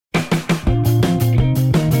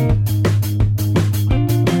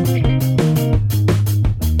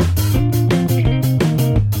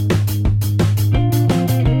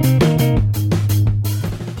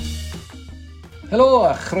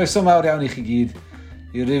Croeso mawr iawn i chi gyd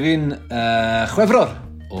i rifin chwefror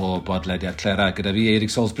o bodlediad Clera gyda fi Eirig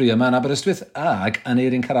Salisbury yma yn Aberystwyth ag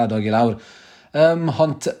Aneirin Caradog i lawr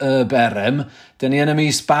Hont y Berem. Dyn ni yn y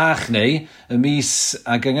mis bach neu, y mis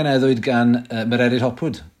ag yngeneddwyd gan Mererid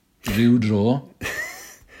Hopwood, rhyw dro,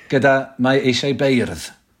 gyda mae eisiau beirdd.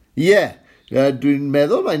 Dwi'n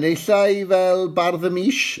meddwl mae'n eillai fel Bardd y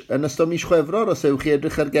Mis yn ystod mis Chwefror, os ewch chi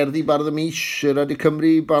edrych ar gerddi Bardd y Mis, Radio Cymru,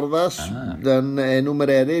 Barddas, yn enw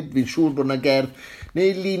Mererid. Fi'n siŵr bod yna gerdd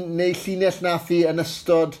neu llinell nathi yn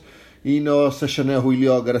ystod un o sesiynau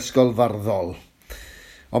hwyliog ar Ysgol Farddol.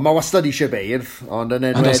 Ond mae wastad eisiau beirdd, ond yn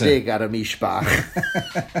enwedig ar y mis bach.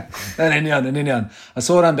 Yn union. A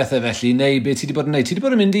sôn am bethau felly, neu beth ti wedi bod yn neud? Ti wedi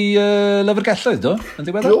bod yn mynd i lyfrgelloedd, do?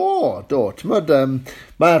 Do.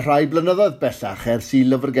 Mae rhai blynyddoedd bellach ers i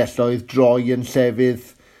lyfrgelloedd droi yn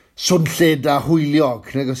llefydd swnllyd a hwyliog.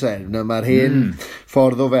 Mae'r hen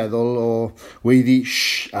ffordd o feddwl o weiddi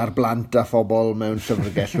ar blant a phobl mewn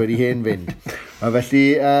llyfrgell wedi hen fynd. A felly,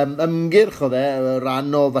 ymgyrch o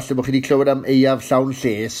ran o, falle bod chi wedi clywed am Eiaf Llawn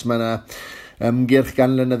Lles, mae yna ymgyrch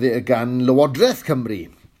gan Lywodraeth Cymru.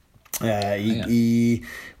 I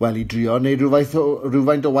drio neu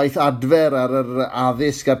rhywfaint o waith adfer ar yr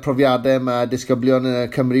addysg a'r profiadau mae disgyblion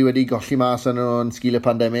Cymru wedi golli mas yn sgil y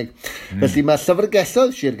pandemig. Felly mae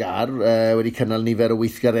llyfrgelloedd Sir Gar wedi cynnal nifer o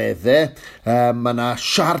weithgareddau. Mae yna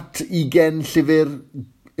siart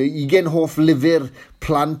 20 hoff lyfr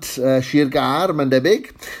plant Sir Gar, mae'n debyg.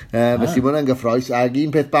 Felly mae hwnna'n gyffroes. Ac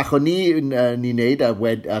un peth bach o ni'n neud,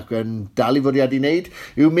 ac yn dal i fwriad i wneud,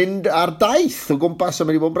 yw mynd ar daith o gwmpas, a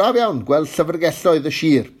mae wedi bod yn braf iawn, gweld llyfrgelloedd y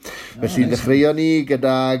Sir. Felly ddechreuon ni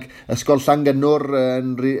gydag Ysgol Llangynwr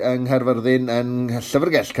yng Nghaerfyrddin, yn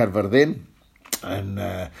Llyfrgell Caerfyrddin, yn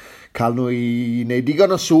cael nhw i wneud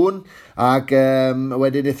digon o sŵn, ac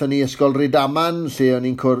wedyn eithon ni Ysgol Rydaman, lle o'n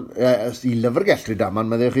ni'n i Lyfrgell Rydaman,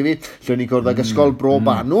 meddwch i fi, lle o'n ni'n cwrdd ag Ysgol Bro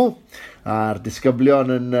Banw, a'r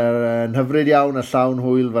disgyblion yn hyfryd iawn a llawn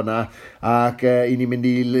hwyl fanna, ac i ni'n mynd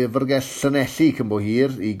i Lyfrgell Llanelli cyn bo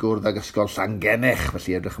hir, i gwrdd ag Ysgol Llangenech,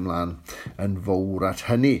 felly edrych ymlaen yn fawr at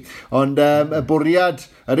hynny. Ond y bwriad,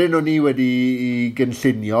 yr un o'n ni wedi i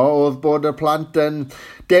gynllunio, oedd bod y plant yn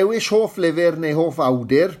dewis hoff lyfr neu hoff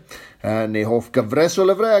awdur, neu hoff gyfres o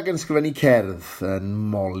lyfrau ac yn sgrifennu cerdd yn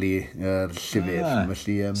moli yr llyfr.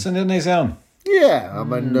 Syniad neis iawn. A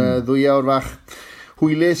mae'n ddwy awr fach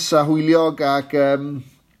hwylus a hwyliog ac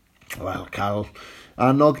cael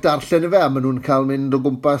annog darllen y fe, a maen nhw'n cael mynd o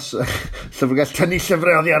gwmpas llyfrgell tynnu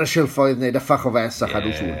llyfrau oddi ar y silffoedd, neu dyffach o fes a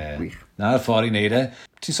chadw sŵn. Na'r ffordd i wneud e.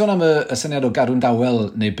 Ti'n sôn am y syniad o gadw'n dawel,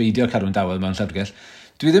 neu beidio cadw'n dawel mewn llyfrgell.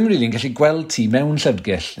 Dwi ddim rili'n gallu gweld ti mewn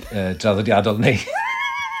llyfrgell draddodiadol, neu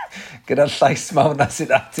gyda'r llais mawr na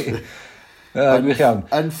sydd ati. Gwych iawn.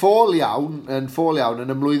 Yn ffôl iawn,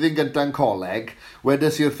 yn ymlwyddyn gyntaf coleg,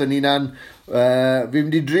 wedys i wrthyn ni'n fi'n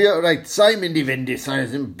mynd i drio, sa'n mynd i fynd i,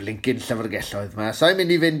 sa'n blincyn llyfrgelloedd yma, sa'n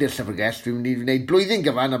mynd i fynd i'r llyfrgell, fi'n mynd i wneud blwyddyn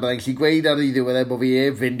gyfan, a byddai'n gallu gweud ar ei ddiweddau bod fi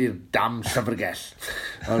fynd i'r dam llyfrgell.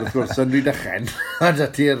 Ond wrth gwrs, yn rhaid ychen, a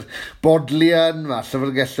dati'r bodlian, mae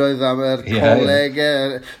llyfrgelloedd am yr coleg,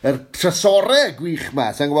 yr trysorau gwych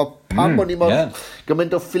yma. Sa'n gwybod pam bod ni mor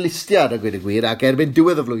gymaint o ffilistiad a gweud y gwir, ac erbyn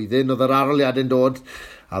diwedd y flwyddyn, oedd yr aroliad yn dod,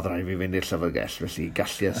 a ddrai fi fynd i'r llyfrgell, felly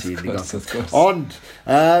gallu sy'n digon. Ond,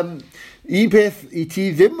 un peth i ti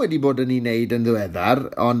ddim wedi bod yn ei wneud yn ddiweddar,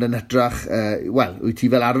 ond yn hytrach, wyt ti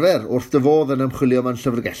fel arfer wrth dy fodd yn ymchwilio mewn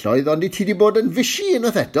llyfrgelloedd, ond i ti wedi bod yn fysi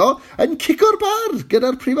unwaith eto, yn cico'r bar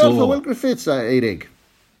gyda'r prifedd Hywel Griffiths, Eirig.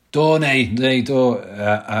 Do.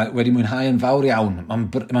 A wedi mwynhau yn fawr iawn.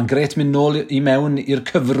 Mae'n gret mynd nôl i mewn i'r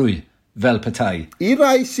cyfrwy fel petai. I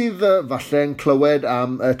rai sydd falle yn clywed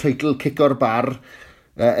am y teitl Cico'r Bar,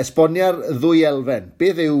 esbonia'r ddwy elfen.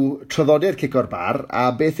 Beth yw traddodiad Cico'r Bar,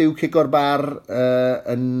 a beth yw Cico'r Bar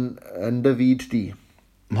yn dy fyd di?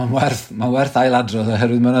 Mae'n werth ailadrodd,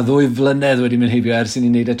 oherwydd mae yna 2 flynedd wedi mynd heibio ers i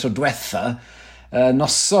ni'n neud y tro diwetha.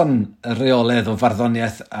 Noson y reoledd o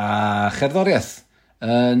farddoniaeth a cherddoriaeth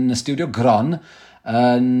yn y studio Gron,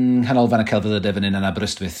 yn nghanolfan y Celfyddydau fan hyn yn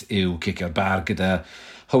Aberystwyth yw Cicio'r Bar gyda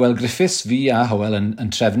Hywel Griffiths, fi a Hywel yn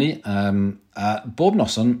trefnu. A bob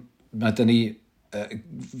noson mae dyn ni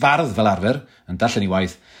fardd fel arfer yn darllen i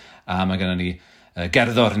waith, a mae gennym ni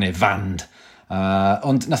gerddor neu fand.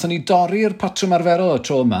 Ond nathon ni dorri'r patrwm arferol o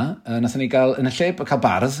tro yma, nathon ni gael, yn y lle cael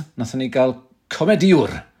bardd, nathon ni gael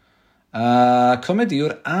comediwr.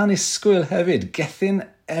 Comediwr anisgwyl hefyd, Gethin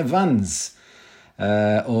Evans,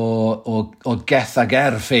 o Geth ag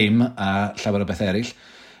Fame a llawer o beth eraill.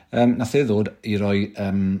 Nath e ddod i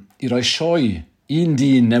roi sioe, un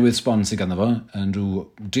dyn newydd sponsor ganddo fo, yn rhyw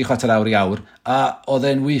 3/4 awr i awr, a oedd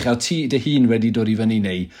e'n wych, a ti dy hun wedi dod i fyny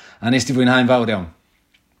neu, a nes ti fwynhau'n fawr iawn.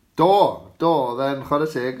 oedd e'n chwarae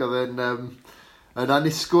teg, oedd e'n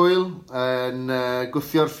anusgwyl, yn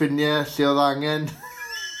gwthio'r ffiniau lle oedd angen.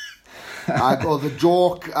 Ac oedd y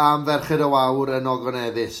joc am ferched o wawr yn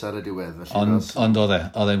ogoneddus ar y diwedd. Ond oedd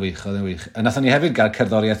e'n wych. A nathon ni hefyd gael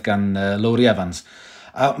cerddoriaeth gan Lowry Evans.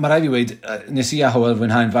 A mae rai fi weid, nes i a Hywel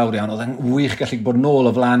fwynhau'n fawr iawn, oedd e'n wych gallu bod nôl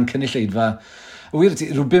o flaen cynulleidfa. Wir ti,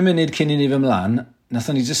 rhyw 5 munud cyn i ni fy mlaen,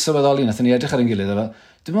 nathon ni jyst sylweddoli, nathon ni edrych ar ein gilydd,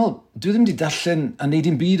 dwi'n meddwl, dwi ddim wedi darllen a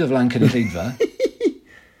neud i'n byd o flaen cynulleidfa.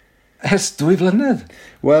 Ers 2 flynedd.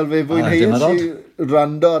 Wel, fe fwynhau si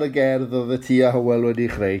rando ar y gerdd oedd y ti a Hywel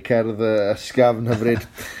wedi chreu, cerdd ysgafn hyfryd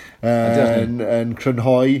yn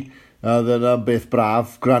crynhoi. A dyna beth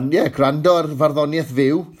braf. Gwrando ar farddoniaeth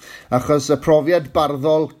fyw, achos y profiad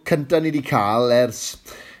barddol cyntaf ni wedi cael ers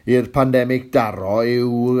i'r pandemig daro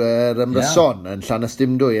yw'r ymryson yn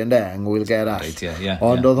Llanystumdwy yn yng Ngwyl Gerall.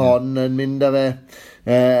 Ond oedd hon yn mynd â fe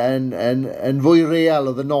yn fwy real,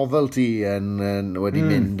 oedd y novelty wedi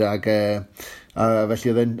mynd a felly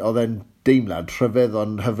oedd e'n deimlad rhyfedd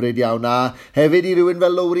ond hyfryd iawn. A hefyd i rywun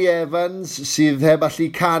fel Lowry Evans sydd heb allu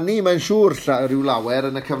canu, mae'n siŵr rhyw lawer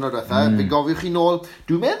yn y cyfnod diwetha. Fe gofiwch chi nôl,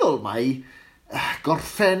 dwi'n meddwl mai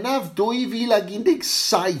Gorffennaf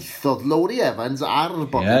 2017 oedd Lowry Evans ar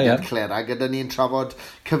bodlediad Clera gyda ni'n trafod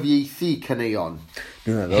cyfieithu caneuon.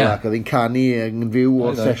 Dwi'n meddwl, ac oedd hi'n canu yn fyw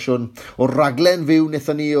o'r sesiwn, o'r raglen fyw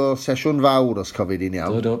wnaethon ni o sesiwn fawr os cofid i'n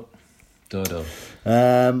iawn. Do.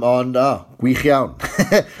 Ond, gwych iawn.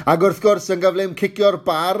 Ac wrth gwrs, yn gyflym cicio'r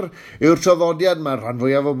bar yw'r traddodiad. Mae'r rhan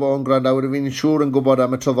fwyaf o bobl yn gwrandawyr fi'n siŵr yn gwybod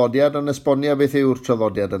am y traddodiad, ond esbonio beth yw'r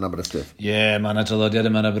traddodiad yn Aberystwyth. Mae yna traddodiad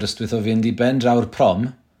yma yn Aberystwyth o fynd i ben draw'r prom,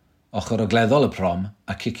 ochr o gleddol y prom,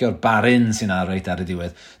 a cicio'r barin sy'n ar reit ar y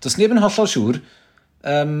diwedd. Does neb yn hollol siŵr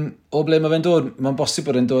o ble mae fe'n dod. Mae'n bosib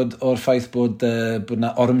bod e'n dod o'r ffaith bod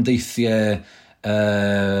yna orymdeithiau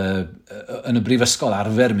yn y brifysgol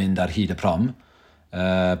arfer mynd ar hyd y prom,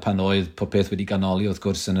 pan oedd popeth wedi ganoli wrth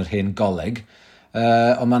gwrs yn yr hen goleg,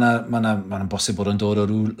 ond mae'n bosib bod yn dod o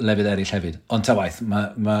rhyw lefydd eraill hefyd. Ond ta waith,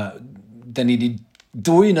 da ni wedi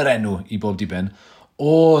dwy'n yr enw i bob diben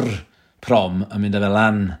o'r prom yn mynd â fe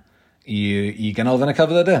lan i ganolfan y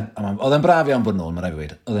Celfyddydau. Oedd e'n braf iawn bod nôl, mae'n rhaid i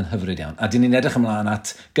weid. Oedd e'n hyfryd iawn. A dyn ni'n edrych ymlaen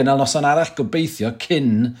at gynnal noson arall gobeithio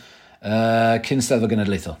cyn Steddfod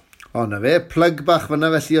Genedlaethol. O, na fe, plug bach fyna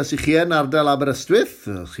felly os i chi yn ardal Aberystwyth,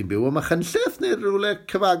 os chi'n byw am y Chynlleth neu'r rhywle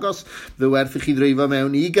cyfagos, fy werth i chi ddreifo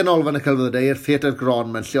mewn i ganolfan y Celfyddydau i'r Theatr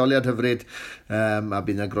Gron, mae'n lleoliad hyfryd a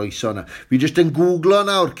bydd na groeso yna. Fi jyst yn googlo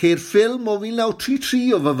nawr, ceir ffilm o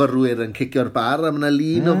 1933 o fyfyrwyr yn cicio'r bar, a mae'n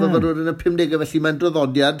lun o fyfyrwyr yn y 50au, felly mae'n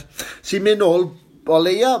draddodiad sy'n mynd ôl o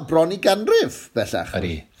leia bron i ganrif bellach.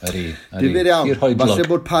 Yri. Difyr iawn. Falle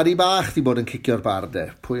bod pari bach di bod yn cicio'r bar de.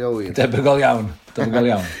 Pwy o wir. Debygol iawn.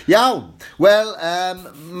 Iawn. Wel,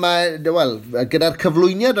 gyda'r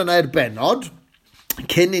cyflwyniad yna i'r benod,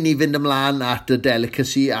 cyn i ni fynd ymlaen at y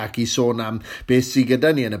delicacy ac i sôn am beth sydd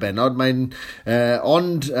gyda ni yn y benod, mae'n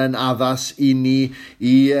ond yn addas i ni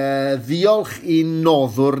i ddiolch i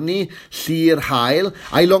noddwr ni Llyr Hael,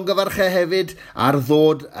 a'i longyfarchau hefyd ar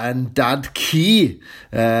ddod yn dad cu,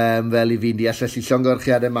 fel i fi'n deall, felly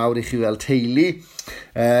llongyfarchiadau mawr i chi fel teulu.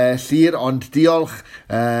 Llyr, ond diolch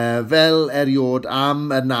fel eriod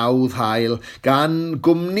am y nawdd Hael gan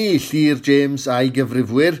gwmni Llyr James a'i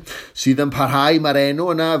gyfrifwyr sydd yn parhau. Mae'r enw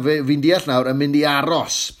yna, fi'n deall nawr, yn mynd i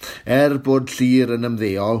aros bod Llyr yn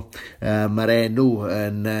ymddeol. Mae'r enw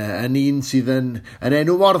yn un sydd yn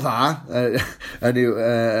enw mor dda,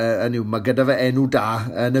 mae gyda fe enw da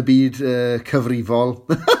yn y byd cyfrifol.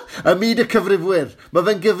 Y byd y cyfrifwyr. Mae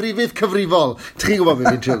fe'n gyfrifydd cyfrifol. Chi'n gwybod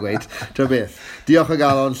beth fi'n trio gweud? Tra beth. Diolch o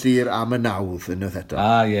galon Llyr am y nawdd unwaith eto.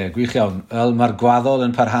 Gwych iawn. Wel, mae'r gwaddol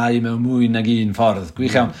yn parhau mewn mwy nag un ffordd.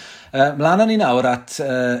 Gwych iawn. Mlaen ni nawr at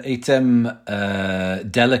eitem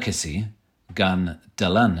delicacy gan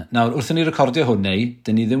Dylan. Nawr, wrth ni recordio hwn neu,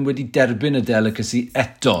 dyn ni ddim wedi derbyn y delicacy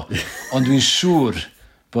eto, ond dwi'n siŵr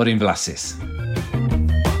bod hi'n flasus.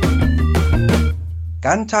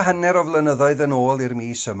 Gant a hanner o flynyddoedd yn ôl i'r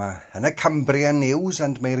mis yma, yn y Cambrian News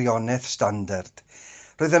and Meirioneth Standard,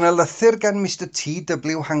 roedd yna lythyr gan Mr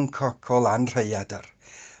T.W. Hancock o Lan Rhaeadr,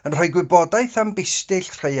 yn rhoi gwybodaeth am bustill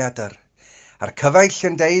Rhaeadr, a'r cyfaill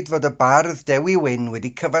yn deud fod y bardd Dewi Wyn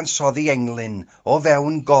wedi cyfansoddi englyn o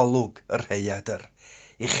fewn golwg y Rhaeadr,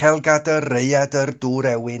 Uchelgadr Rhaeadr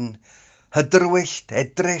Dŵr Ewyn, hydrwyllt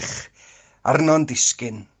edrych, arno'n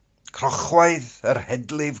disgyn, crochwaidd yr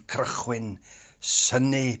hedlif crychwyn,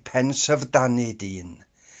 syni pensyfdanu dyn.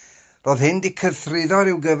 Roedd hyn di cythryddo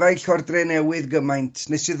rhyw gyfaill o'r Dre Newydd gymaint,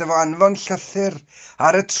 nes iddo fo anfon llythyr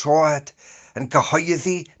ar y troed yn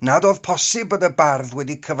cyhoeddi nad oedd posib bod y bardd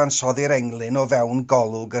wedi cyfansoddi'r englyn o fewn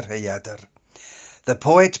golwg y Rhaeadr. The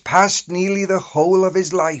poet passed nearly the whole of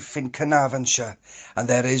his life in Carnarvonshire, and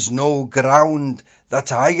there is no ground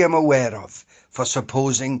that I am aware of for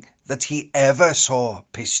supposing that he ever saw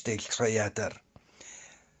Pistill Rhaeadr.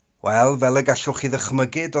 Wel, fel y gallwch chi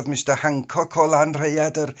ddychmygu, doedd Mr Hancock o Lan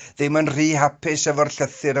Rhaeadr ddim yn rhy hapus efo'r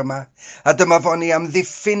llythyr yma, a dyma fo ni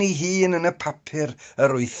amddiffyn ei hun yn y papur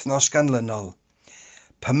yr wythnos ganlynol.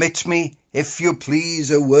 Permit me, if you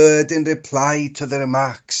please, a word in reply to the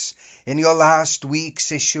remarks in your last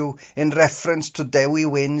week's issue in reference to Dewi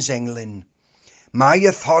Wynn's Englyn. My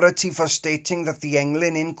authority for stating that the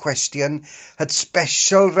Englyn in question had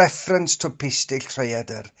special reference to Pistill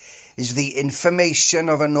Rhaeadr is the information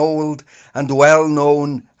of an old and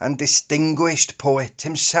well-known and distinguished poet,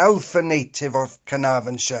 himself a native of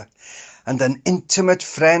Carnarvonshire, and an intimate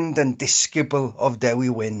friend and disciple of Dewi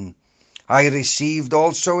Wynn. I received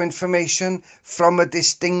also information from a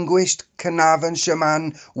distinguished Carnarvonshire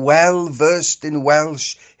man well versed in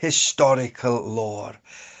Welsh historical lore,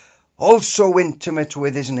 also intimate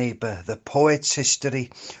with his neighbour, the poet's history,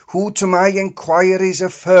 who to my enquiries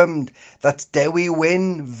affirmed that Dewi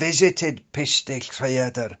Wynn visited Pistill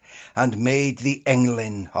Rhaeadr and made the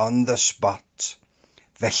Englyn on the spot.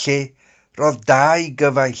 Felly, roedd dau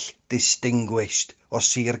gyfaill distinguished o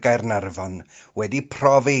Sir Gaernarfon wedi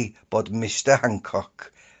profi bod Mr Hancock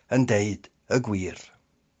yn deud y gwir.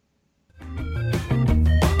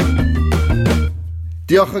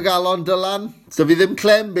 Diolch o galon, Dylan. So fi ddim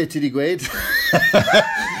clem beth ti wedi gweud.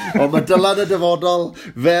 Ond mae Dylan y dyfodol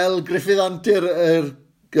fel Griffith Antur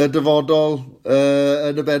y dyfodol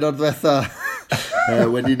yn y benod ddiwetha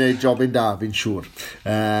wedi wneud jobyn da, fi'n siŵr.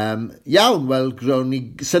 Iawn, wel, grawn ni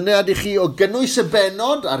syniad i chi o gynnwys y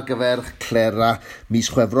benod ar gyfer Clera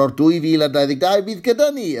mis Chwefror 2022. Bydd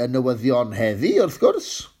gyda ni y newyddion heddi, wrth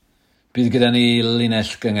gwrs. Bydd gyda ni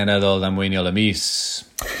linell gyngeneddol ddamweiniol y mis.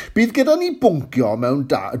 Bydd gyda ni bwncio mewn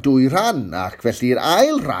dwy rhan, ac felly'r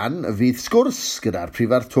ail rhan fydd sgwrs gyda'r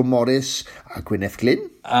prifardd Tom Morris a Gwyneth Glyn.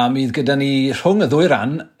 A bydd gyda ni rhwng y ddwy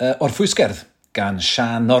rhan Orffwysgerdd gan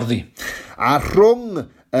Sian Norddi. A rhwng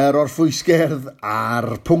yr orffwysgerdd a'r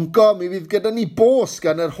pwnco, mi fydd gyda ni bos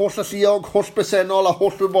gan yr holl alluog, holl bresennol a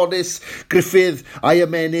holl wybodus Griffith a'i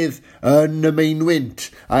ymenydd yn y Meinwynt,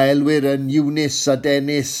 a elwyr yn Eunice a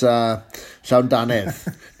Dennis a Llawn Danedd.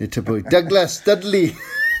 Douglas, Dudley,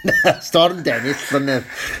 Storm Dennis, flynedd.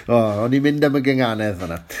 O'n i'n mynd am y gynganedd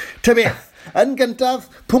fyna. Ta beth, yn gyntaf,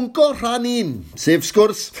 pwnco rhan 1, sef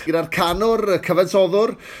sgwrs gyda'r canwr, y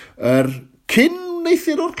cyfansoddwr, yr cyn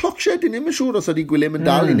neithir o'r clocsio, dyn ni'n siŵr os ydy Gwilym yn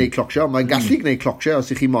dal i wneud clocsio, ond mae'n gallu gwneud clocsio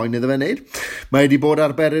os ych chi moyn iddo fe wneud. Mae wedi bod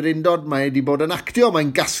ar Beryr Undod, mae wedi bod yn actio,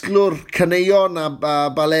 mae'n gasglwr caneuon a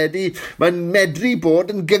baledi, mae'n medru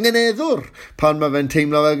bod yn gyngeneddwr pan mae fe'n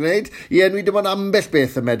teimlo fe'n gwneud. I enwi dim ond ambell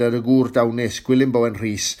beth y medar y gŵr dawnus, Gwilym Bowen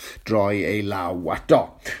Rhys, droi ei law ato.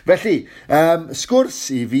 Felly, sgwrs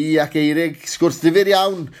i fi ac Eirig, sgwrs ddifyr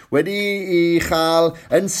iawn, wedi i chael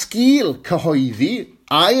yn sgil cyhoeddi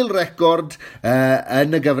ail record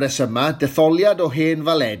yn y gyfres yma, detholiad o hen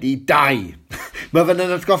faledi 2. Mae fe'n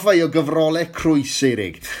atgoffa i o gyfrolau crwys,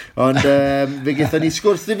 Eirig. Ond fe gaethon ni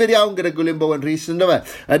sgwrs ddifyr iawn gyda Gwilym Bowen Rhys, ynddo fe,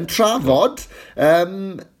 yn trafod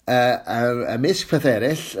ymysg peth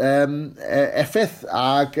eraill, effaith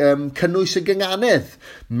ag cynnwys y gynganedd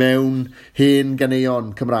mewn hen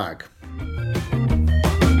ganeuon Cymraeg.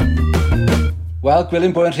 Wel, Gwilym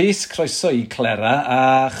Bowen Rhys, croeso i Clera,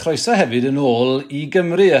 a chroeso hefyd yn ôl i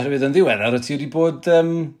Gymru, oherwydd yn ddiweddar, ti wedi bod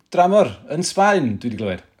dramor yn Sbaen, dwi wedi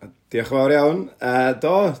glywed. Diolch yn fawr iawn.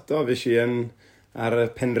 Do, fes i ar y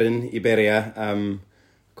Penrhyn Iberia am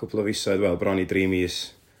cwpl o fisoedd, bron i 3 mis,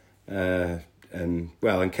 yn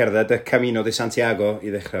cerdded y Camino de Santiago i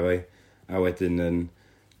ddechrau fe, a wedyn yn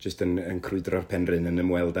crwydro'r Penrhyn yn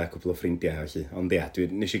ymweld â cwpl o ffrindiau. Ond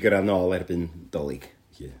nes i gyrraedd nôl erbyn Dolig.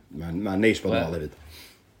 Mae'n neis bod nôl hefyd.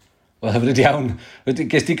 Wel, hyfryd iawn.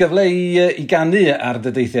 Ges ti gyfle i ganu ar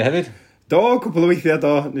dy deithiau hefyd? Do, cwpl o weithiau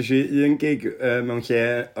do. Nes i un gig mewn lle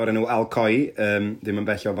o'r enw Alcoi, ddim yn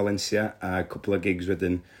bell o Valencia, a cwpl o gigs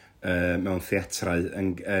wedyn mewn theatrau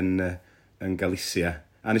yn Galicia.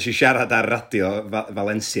 A nes i siarad ar radio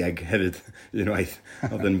Valenciag hefyd, unwaith.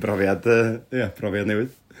 Oedd yn brofiad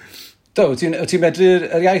newydd. Do, ti'n medru'r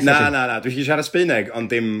iaith? Na, dwi'n chi siarad Sbaeneg,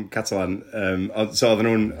 ond dim Catalan. So oedd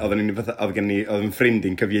yn ffrind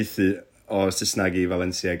i'n cyfieithu o Saesneg i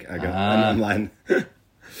Valenciag ac yn ymlaen.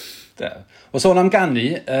 O sôn am ganu,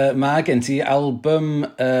 mae gen ti album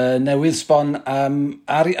newydd sbon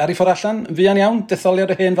ar ei ffordd allan, fuan iawn,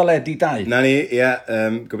 detholiad o hen faledi 2. Na ni,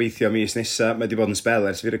 gobeithio mis nesa, mae wedi bod yn spel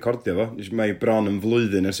ers fi recordio fo. Mae bron yn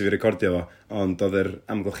flwyddyn ers fi recordio fo, ond oedd yr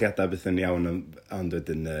amgylchiadau byth yn iawn, ond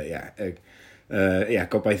wedyn,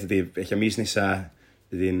 gobaith ydi, eich mis nesaf,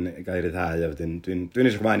 bydd hi'n gael ei ryddhau, a dwi'n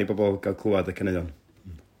eisiau ymlaen i bobl gael clywed y caneuon.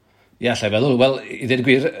 Ia, lle feddwl. Wel, i ddweud y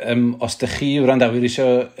gwir, os ydych chi wrandawyr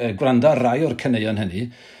eisiau gwrando ar rai o'r caneuon hynny,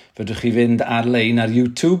 fydwch chi fynd ar-lein ar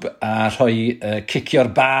YouTube a rhoi cicio'r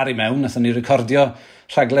bar i mewn. Nathon ni recordio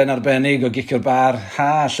rhaglen arbennig o gicio'r bar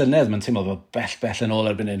llynedd. Mae'n teimlo bod bell yn ôl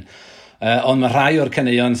erbyn hyn. Ond mae rhai o'r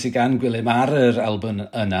caneuon sydd gan Gwilym ar yr album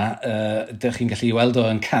yna, ydych chi'n gallu weld o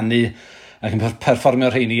yn canu ac yn perfformio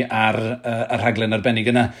rheini ar y rhaglen arbennig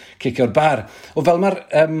yna, cicio'r bar. O fel mae'r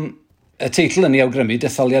y teitl yn ei awgrymu,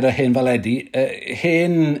 detholiad o hen faledi,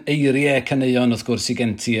 hen eiriau caneuon wrth gwrs i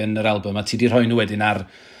gen ti yn yr album, a ti di rhoi nhw wedyn ar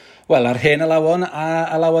hen alawon a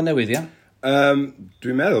alawon newydd, ia?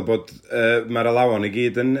 Dwi'n meddwl bod mae'r alawon i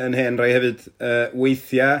gyd yn hen rai hefyd.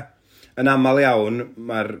 Weithiau, yn aml iawn,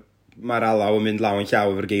 mae'r alaw yn mynd law yn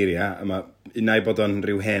llaw efo'r geiriau, a mae unai bod o'n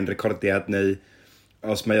rhyw hen recordiad, neu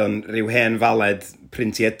os mae o'n rhyw hen faled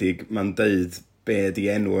printiedig, mae'n deud be di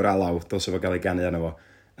enw'r alaw, dos o fo gael ei ganu arno fo.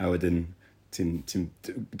 A wedyn ti'n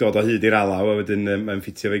dod o hyd i'r alaw, a wedyn mae'n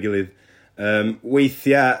ffitio fe gilydd.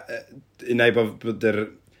 Weithiau, unai bod yr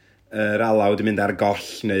alaw wedi mynd ar goll,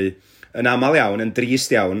 neu yn aml iawn, yn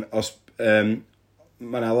drist iawn, os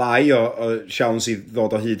mae yna lai o siawn sydd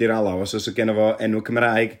ddod o hyd i'r alaw, os oes gen fo enw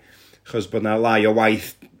Cymraeg, achos bod yna lai o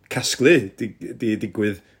waith casglu di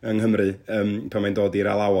digwydd yng Nghymru pan mae'n dod i'r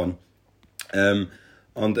alawon.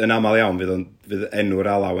 Ond yn aml iawn fydd enw'r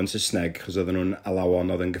alaw yn Saesneg, chos oedden nhw'n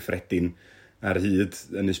alawon oedd yn gyffredin ar hyd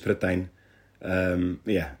yn Ynys Prydain.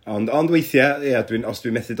 Ond weithiau, os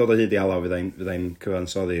dwi'n methu dod o hyd i alaw, fyddai'n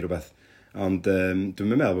cyfansoddi rhywbeth. Ond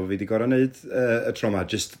dwi'n meddwl bod fi wedi gorau wneud y tro yma,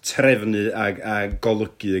 jyst trefnu a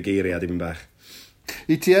golygu y geiriau dim bach.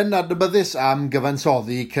 I ti yn adnabyddus am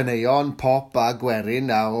gyfansoddi caneuon, pop a gwerin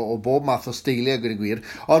o bob math o steiliau gyda gwir,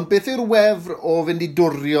 ond beth yw'r wefr o fynd i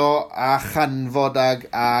dwrio a chanfod ag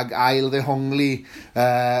ail ddehongli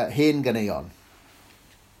hen ganeuon?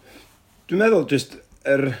 Dwi'n meddwl jyst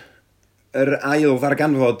yr ail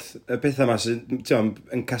ddarganfod y pethau yma sy'n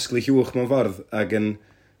yn casglu llwch mewn ffordd ac yn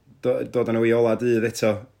dod yn y ola dydd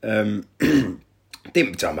eto.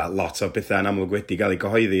 Dim lot o bethau yn amlwg wedi cael ei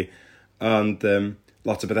gyhoeddi, ond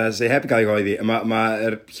lot o bethau sydd heb gael ei gyhoeddi.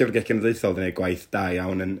 Mae'r Llyfrgell Genedlaethol wedi gwneud gwaith da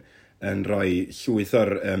iawn yn rhoi llwyth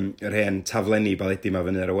o'r hen taflenni baledi yma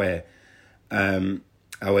fyny ar y we.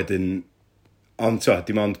 A wedyn, ond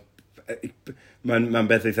dim ond, mae'n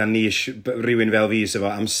beth eitha nish, rhywun fel fi sef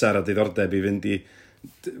o amser a diddordeb i fynd i...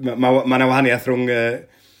 Mae yna wahaniaeth rhwng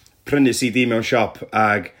prynu CD mewn siop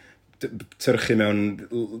ag tyrchu mewn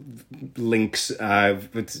links a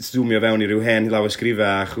zoomio fewn i ryw hen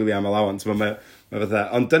lawysgrifau a chwilio am alawant.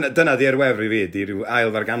 Ond dyna di'r wefr i fi, di ryw ail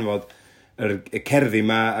ddarganfod y cerddi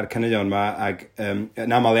ma a'r caneuon ma, ac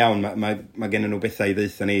yn aml iawn mae gen nhw bethau i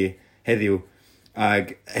ddeitha ni heddiw.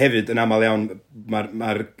 Ac hefyd, yn aml iawn,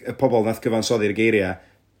 mae'r pobl nath gyfansoddi'r geiriau,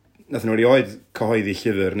 nath nhw erioed cyhoeddi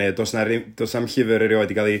llyfr, neu dos na'm llyfr erioed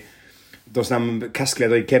i gael ei... Does na'm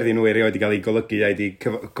casgliad o'i cerddi nhw erioed i gael ei golygu a i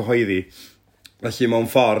cyhoeddi. Felly mewn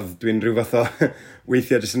ffordd, dwi'n rhyw fath o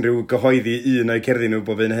weithiau jyst yn rhyw gyhoeddi un o'i cerddi nhw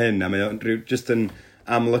bob un hyn, a mae'n jyst yn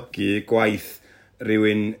amlygu gwaith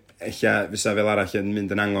rhywun eich fysa fel arall yn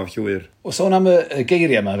mynd yn angof llwyr. O sôn am y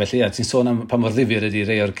geiriau yma, felly, ti'n sôn am pa mor ddifyr ydi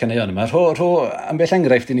rei o'r caneuon yma. Rho ambell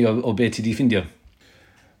enghraifft i ni o beth ti di ffindio?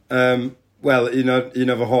 Wel, un o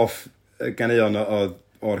fy hoff ganeuon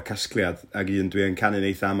o'r casgliad, ac un dwi'n canu'n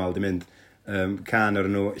eitha aml di mynd, can o'r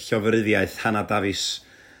nhw Llofruddiaeth Hannah Davies.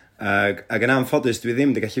 Ac yn anffodus, dwi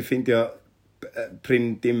ddim wedi gallu ffeindio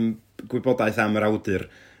pryn dim gwybodaeth am yr awdur.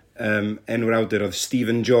 Enw'r awdur oedd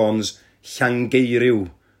Stephen Jones Llangeiriw.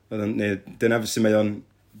 Dyna sy'n mae o'n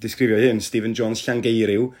disgrifio hyn, Stephen Jones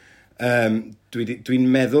Llangeiriw. Dwi'n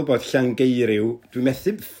meddwl bod Llangeiriw, dwi'n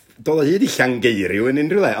methu dod o hyd i Llangeiriw yn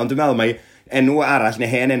unrhyw le, ond dwi'n meddwl mae enw arall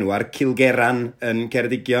neu hen enw ar Cilgeran yn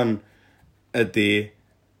Ceredigion ydy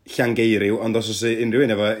Llangeiriw, ond os oes unrhyw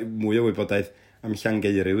un efo mwy o wybodaeth am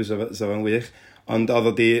Llangeiriw, so fo'n wych. Ond oedd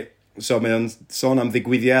o so mae o'n sôn am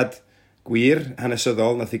ddigwyddiad gwir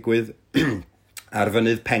hanesyddol na ddigwydd ar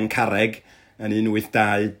fynydd Pencarreg yn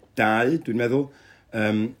 1822, dwi'n meddwl.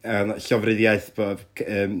 Llofruddiaeth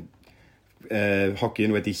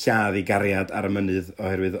hogyn wedi lladd ei gariad ar y mynydd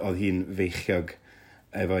oherwydd oedd hi'n feichiog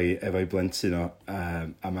efo'i blentyn o,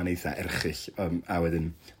 a mae'n eitha erchyll a wedyn.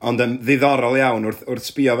 Ond ddiddorol iawn wrth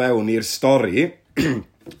sbio fewn i'r stori,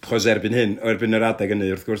 chos erbyn yr adeg yny,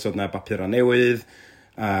 wrth gwrs oedd yna bapura newydd,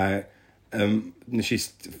 a nes i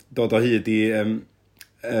dod o hyd i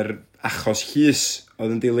yr achos llys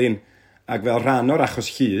oedd yn dilyn, ac fel rhan o'r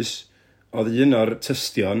achos llys, oedd un o'r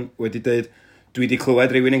tystion wedi dweud, dwi wedi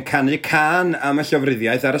clywed rhywun yn canu can am y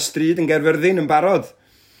llofruddiaeth ar y stryd yn Gaerfyrddin yn barod.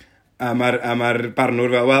 A mae'r barnwr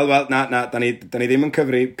fel, wel, na, da ni ddim yn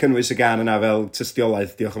cynnwys y gan yna fel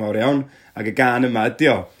tystiolaeth, diolch yn fawr iawn, ac y gan yma ydi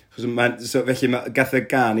o. Felly gath y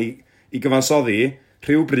gan i gyfansoddi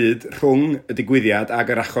rhywbryd rhwng y digwyddiad ac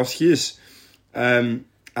yr achos llys.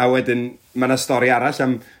 A wedyn, mae yna stori arall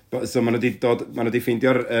am, so maen nhw wedi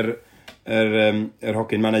ffeindio'r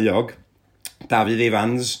hogyn ma'n euog, Dafydd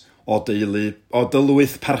Evans, o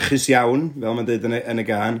dylwyth parchus iawn, fel mae'n dweud yn y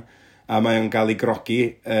gan, a mae o'n cael ei grogi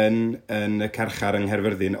yn y carchar yng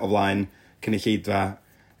Nghaerfyrddin o flaen cynulleidfa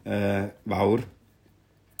fawr.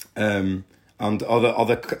 Ond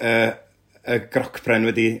oedd y grocpren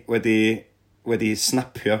wedi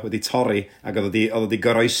snapio, wedi torri, ac oedd wedi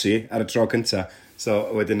goroesi ar y tro cyntaf. So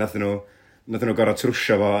wedyn nath nhw gorau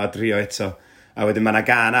trwsio fo a drio eto. A wedyn mae yna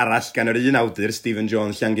gan arall gan yr un awdur, Stephen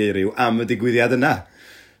Jones Llangeiriw, am y digwyddiad yna.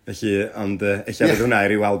 Felly, ond eich fydd hwnna i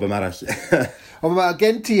ryw album arall. Ond mae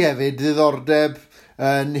gen ti hefyd ddiddordeb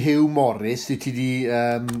yn Hugh Morris, ti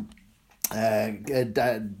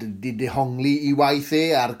di hongli i waith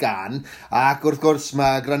ar gan, ac wrth gwrs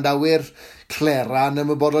mae grandawyr Cleran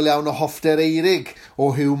ymwybodol iawn o hoffter eirig o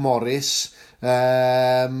Hugh Morris,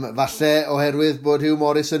 falle oherwydd bod Hugh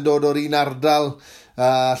Morris yn dod o'r un ardal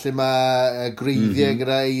lle mae greiddiau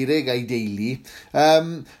gyda eirig a'i deulu.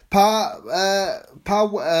 Pa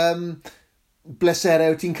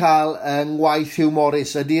bleserau wyt ti'n cael yng ngwaith Hugh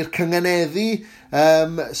Morris? Ydy'r cynganeddu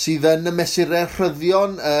sydd yn y mesurau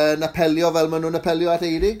rhyddion yn apelio fel maen nhw'n apelio at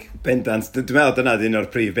eirig? Bendant, dwi'n meddwl dyna un o'r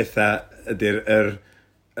prif bethau ydy'r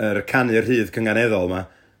canu'r rhydd cynganeddol yma.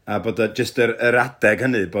 A bod jyst yr adeg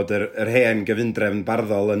hynny, bod yr hen gyfundrefn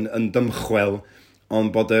barddol yn dymchwel, ond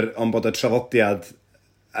bod y traddodiad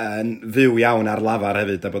yn fyw iawn ar lafar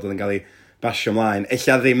hefyd, a bod yn cael ei basio ymlaen.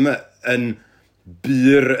 Ella ddim yn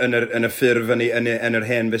byr yn y ffurf yn yr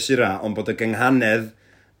hen fesura, ond bod y gynghanedd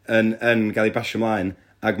yn cael ei basio ymlaen.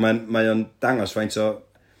 Ac mae o'n dangos faint o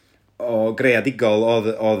greadigol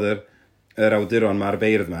oedd yr awduron ma'r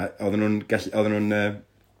beirdd yma. Oedden nhw'n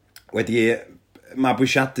wedi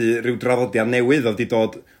mabwysiadu rhyw draddodiad newydd oedd wedi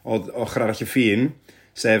dod ochr arall y ffin,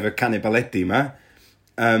 sef y canu baledi yma,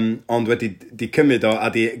 ond wedi cymryd o a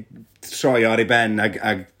di troi o ar ei ben ag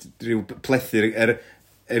rhyw plethu'r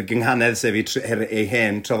gynghanedd sef ei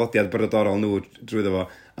hen traddodiad brodorol nhw drwyddo fo.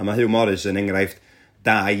 A mae Hugh Morris yn enghraifft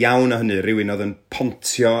da iawn o hynny, rhywun oedd yn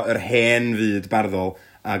pontio yr hen fyd barddol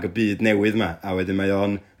ag y byd newydd yma. A wedyn mae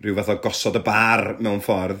o'n rhyw fath o gosod y bar mewn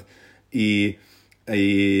ffordd i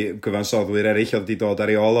gyfansoddwyr eraill oedd wedi dod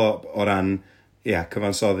ar ei ôl o ran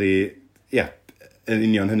cyfansoddi yn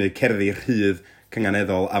union hynny, cerddi rhydd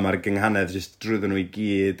cynganeddol, a mae'r gynghanedd jyst drwyddo nhw i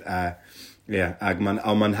gyd ac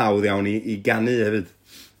mae'n hawdd iawn i ganu hefyd.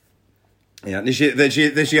 Nes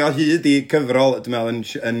i o hyd i cyfrol, dwi'n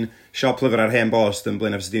meddwl, yn siop lyfr ar Hen Bost yn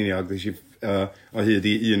Blaenau Ffestiniog, nes i o hyd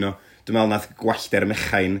i un o, dwi'n meddwl nath gwallter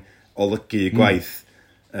mechain olygu gwaith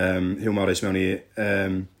Hugh Morris mewn i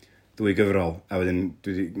 2 gyfrol, a wedyn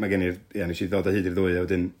mae gen i'r, nes i ddod o hyd i'r 2, a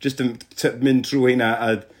wedyn jyst mynd trwy hynna a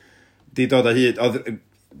di dod o hyd, oedd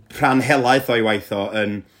rhan helaeth o'i waith o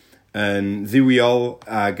yn ddiwiol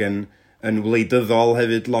ac yn wleidyddol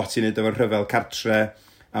hefyd, lot i wneud efo'r rhyfel cartre,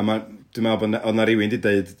 a dwi'n meddwl bod o'na rhywun di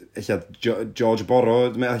dweud, George Borrow,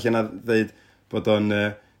 dwi'n meddwl allan dweud bod o'n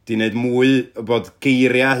di wneud mwy, bod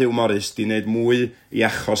geiriau Hugh Morris di wneud mwy i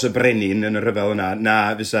achos y brenin yn y rhyfel yna,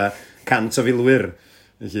 na fysa 100 o filwyr.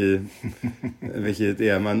 Felly,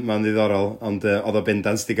 mae'n ddiddorol, ond oedd o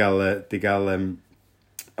bendant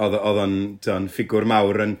oedd o'n ffigwr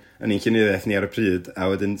mawr yn ein llenyddiaeth ni ar y pryd, a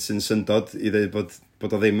wedyn sy'n syndod i ddweud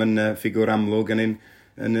bod o ddim yn ffigwr amlwg yn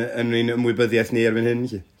ein ymwybyddiaeth ni erbyn hyn.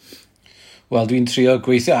 Wel, dwi'n trio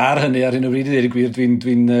gweithio ar hynny ar hyn o bryd i ddweud y gwir,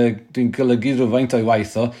 dwi'n golygu rhywfaint o'i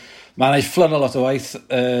waith o. Mae'n eifflon o lot o waith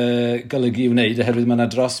golygu i wneud, oherwydd mae yna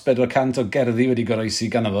dros 400 o gerddi wedi goroesi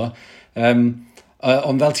gan fo.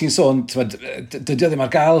 Ond fel ti'n sôn, dydy o ddim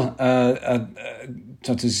ar gael,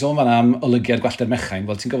 ti'n sôn fan am olygiad gwallter mechain,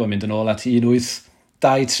 wel ti'n gofod mynd yn ôl at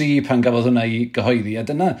 1823 pan gafodd hwnna i gyhoeddi, a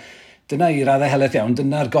dyna i raddau heleth iawn,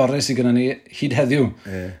 dyna'r gorau sydd gyda ni hyd heddiw.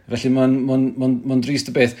 Felly mae'n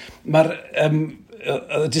drist y beth. Mae'r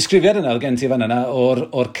disgrifiad yna, gen ti fan yna,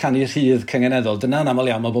 o'r canu rhydd cyngeneddol, dyna'n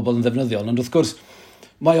aml iawn mae bobl yn ddefnyddiol, ond wrth gwrs,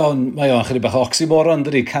 mae o'n chydig bach o oxymoron,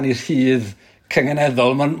 dydy, canu rhydd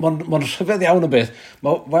cyngeneddol, mae'n rhyfedd iawn o beth.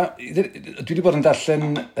 Dwi wedi bod yn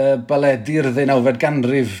darllen baledi'r 19fed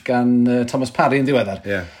ganrif gan Thomas Parry yn ddiweddar.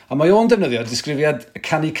 A mae o'n defnyddio disgrifiad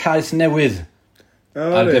canu caeth newydd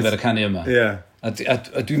ar gyfer y canu yma. A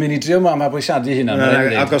dwi'n mynd i drio mabwysiadu hynna.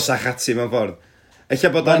 Agosach ati mewn ffordd. Ella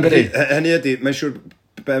bod hynny ydy, mae'n siŵr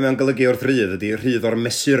be mae'n golygu wrth rhydd ydy rhydd o'r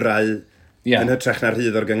mesurau yn hytrach na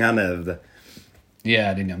rhydd o'r gynghanedd. Ie,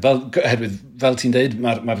 yn union. Fel ti'n dweud,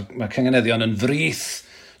 mae cynganeddion yn frith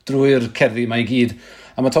drwy'r cerddi mae i gyd.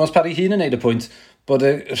 A mae Thomas Parry hun yn neud y pwynt bod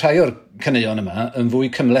rhai o'r cyneuon yma yn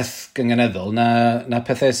fwy cymleth gynganeddol na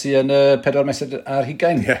pethau sy'n yn y 4 mesur ar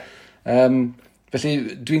 20. Felly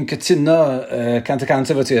dwi'n cytuno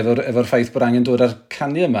 100% efo ti efo'r ffaith bod angen dod ar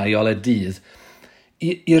canu yma i ole dydd.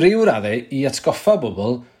 I ryw raddau, i atgoffa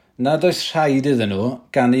bobl, nad oes rhaid iddyn nhw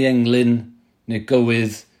gan i englyn neu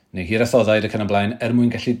gywydd neu hirathoddaid ac yn y blaen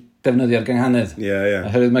mwyn gallu defnyddio'r gynghanedd.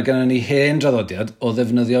 Oherwydd mae gennym ni hen draddodiad o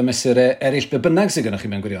ddefnyddio mesurau eraill be bynnag sydd gennych chi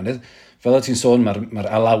mewn gwirionedd. Fel o ti'n sôn, mae'r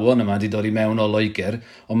alawon yma wedi dod i mewn o Loegr,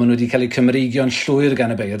 ond maen nhw wedi cael eu cymreigio'n llwyr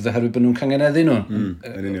gan y beirdd oherwydd bod nhw'n cyngeneddu nhw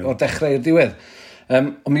o'r dechrau i'r diwedd.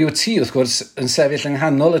 Ond mi wyt ti, wrth gwrs, yn sefyll yng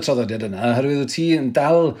nghanol y traddodiad yna, oherwydd wyt ti yn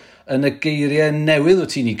dal yn y geiriau newydd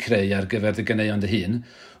wyt ti'n ei creu ar gyfer dy gyneuon dy hun,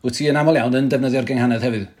 wyt ti yn aml iawn yn defnyddio'r gynghanedd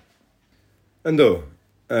hefyd? Ynddo.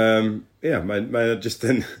 Mae just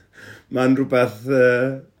yn... Mae'n rhywbeth...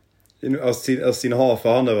 os ti'n hoff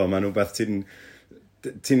ohono fo, mae'n rhywbeth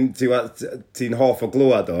ti'n hoff o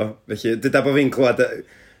glwad o. Felly, dyda bod fi'n clywed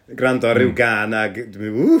gwrando ar ryw gan ac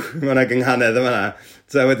mae yna gynghanedd yma na.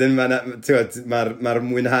 So wedyn mae'r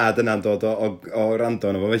mwynhad yna'n dod o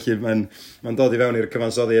rando yna fo. Felly mae'n dod i fewn i'r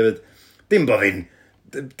cyfansoddi hefyd. Dim bod fi'n...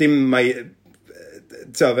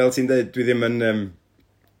 Fel ti'n dweud, dwi ddim yn...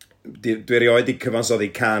 Dwi erioed i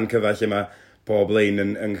cyfansoddi can cyfall lle mae bob lein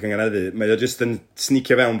yn cynganeddu. Mae o jyst yn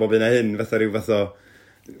snicio fewn bob un a hyn, fatha rhyw fath o...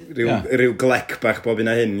 Rhyw glec bach bob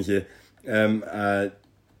un a hyn, lle. A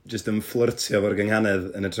jyst yn fflyrtio fo'r gynghanedd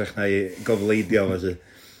yn ytrach na i gofleidio fo, lle.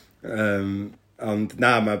 Ond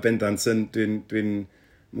na, mae bendant yn... Dwi'n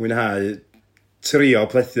mwynhau trio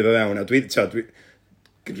plethu fo fewn. A dwi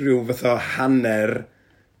rhyw fath o hanner...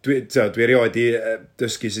 Dwi erioed i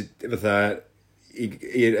dysgu fatha...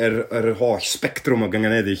 yr holl spectrwm o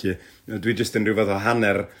gynghaneddu lle. Dwi jyst yn rhyw fath o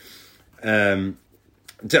hanner...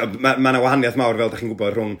 Mae yna wahaniaeth mawr fel da chi'n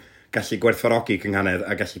gwybod rhwng gallu gwerthfawrogi cynghanedd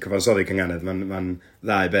a gallu cyfansoddi cynghanedd. Mae'n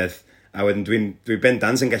ddau beth. A wedyn dwi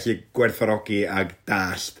bendant yn gallu gwerthfawrogi ag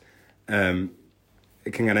dallt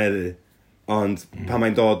cynghaneddu. Ond pan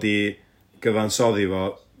mae'n dod i gyfansoddi fo,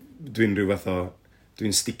 dwi'n rhyw fath o...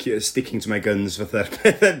 Dwi'n sticking to my guns fatha'r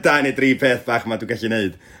 2 neu 3 peth bach mae dwi'n gallu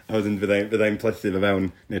neud. A wedyn fyddai'n plethu fo fewn,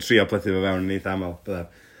 neu trio plethu fo fewn yn eitha aml.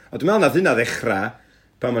 A dwi'n meddwl nath hynna ddechrau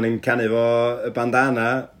pan ma'n i'n canu fo y bandana.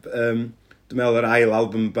 Dwi'n meddwl yr ail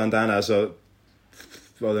album bandana, so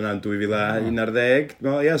oedd yna'n 2011.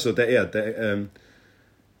 Ie, so 11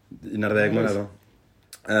 mlynedd o.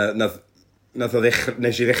 Nath o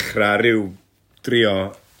nes i ddechrau rhyw drio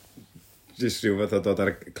jyst rhyw fath o dod ar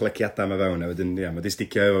cleciadau yma fewn, a wedyn, mae di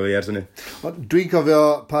sticio efo fi ers hynny. Dwi'n cofio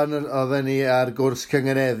pan oedden ni ar gwrs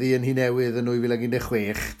cynganeddu yn Hinewydd yn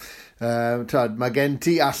 2016. Mae gen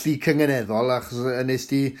ti allu cynganeddol, achos nes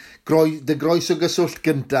ti dy groes o gyswllt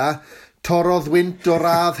gynta, torodd wynt o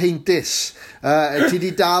radd heintus. Ti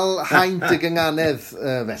di dal haint y gynganedd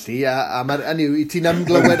felly, a ti'n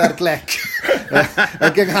ymglywed ar glec. Y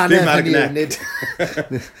gynganedd hynny nid...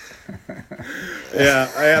 Ie,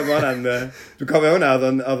 mae hwnna'n... Dwi'n cofio hwnna,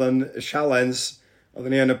 oedd o'n sialens,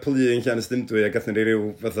 oedden ni yn y plyn lle yn ystymdwy, a gathen ni ryw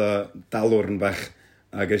fath o dalwrn bach,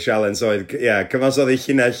 ac y sialens oedd, cyfansoddi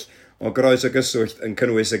llinell o groes o gyswllt yn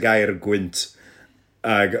cynnwys y gair gwynt.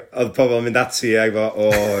 Ac oedd pobl yn mynd ati ac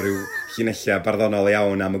ryw llinellau barddonol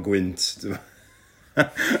iawn am y gwynt.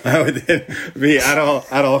 A wedyn, fi ar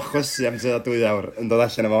ôl chwysu am 2 awr yn dod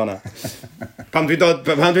allan efo hwnna. Pan dwi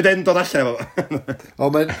dyn dod allan efo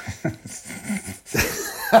hwnna.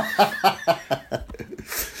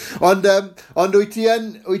 Ond wyt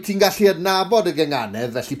ti'n gallu adnabod y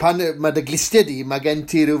gynghanedd, felly pan mae dy glistiau di, mae gen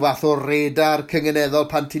ti rhyw fath o radar cynganeddol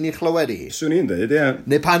pan ti'n ei chlywed i? Swn i'n dweud, ie.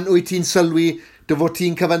 Neu pan wyt ti'n sylwi dy fod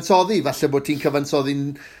ti'n cyfansoddi, falle bod ti'n cyfansoddi'n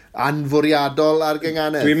anfwriadol ar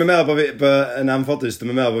gynghanedd? Dwi'n meddwl yn anffodus,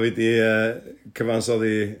 dwi'n meddwl bod fi wedi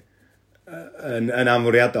cyfansoddi yn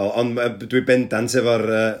anfwriadol, ond dwi'n bendant efo'r,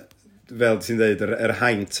 fel ti'n dweud, yr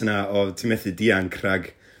haint yna o ti'n methu dianc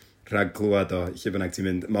rhag glwad o lle bynnag ti'n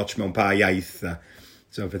mynd moch mewn pa iaith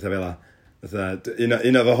so pethau fel la.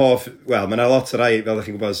 Un o fy hoff, wel, mae yna lot o rai, fel ydych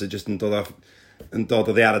chi'n gwybod, sy'n just yn dod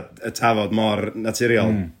o ddi ar y tafod mor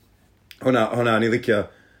naturiol. Hwna, ni licio,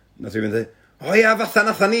 nath rhywun dweud, o ia, fatha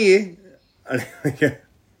natha ni.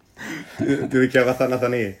 Dwi'n licio fatha natha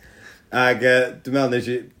ni. Ac dwi'n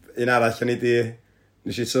meddwl, un arall,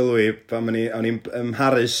 nes i sylwi, pan o'n i'n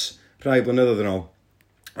ymharus rhai blynyddoedd yn ôl.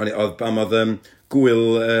 Pam oedd gwyl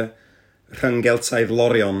Rhyngeltaidd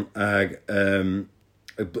Lorion, ac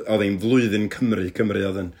oedd ein flwyddyn Cymru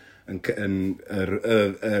oedd yn y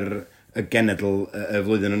genedl y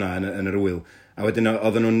flwyddyn yna yn yr wyl. A wedyn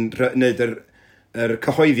oedden nhw'n gwneud yr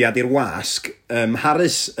cyhoeddiad i'r wasg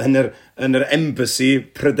Harris yn yr embassy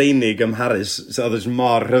Prydeinig Harris. So oedd yn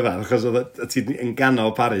mor rhyfedd, achos oedd ti'n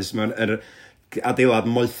ganol Paris mewn yr adeilad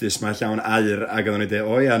moethus mae llawn aur, ac oedd nhw'n dweud,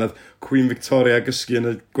 o ia, oedd Queen Victoria gysgu yn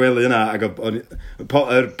y gwely yna, ac oedd y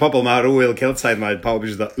pobl mae'r wyl Celtaidd mae, pawb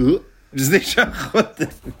eisiau dweud, jyst eisiau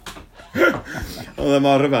chwydyn. Oedd e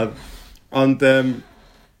mor rhyfedd. Ond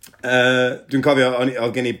dwi'n cofio,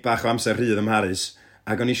 oedd gen I bach o amser rhydd Harris,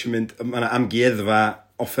 ac o'n eisiau mynd, mae yna amgueddfa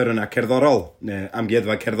offer yna cerddorol, neu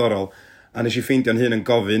amgueddfa cerddorol, a nes I ffeindio'n hyn yn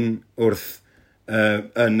gofyn wrth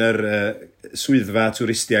yn yr swyddfa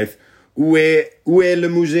twristiaeth, où est le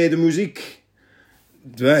musée de musique?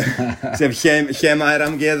 Sef lle mae'r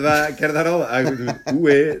amgueddfa cerddorol? Où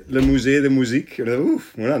est le musée de musique?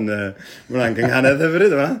 Wff, mae hwnna'n gynghanedd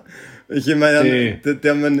hyfryd yma. Felly mae'n,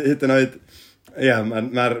 diolch yn hyd yn oed, ia,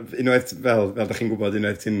 mae'r unwaith, fel da chi'n gwybod,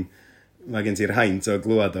 unwaith mae gen ti'r haint o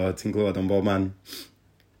glwad o, ti'n glwad o'n bob man.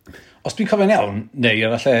 Os dwi'n cofio'n iawn, neu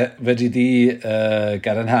efallai fedri di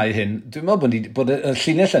garanhau hyn, dwi'n meddwl bod y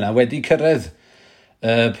llinell yna wedi cyrraedd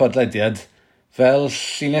podlediad fel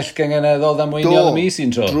llinell gyngeneddol ddamweiniol y mis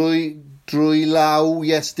i'n tro. Drwy law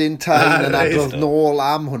Iestyn Tain yn adrodd nôl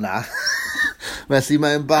am hwnna. Felly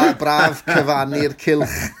mae'n braf cyfannu'r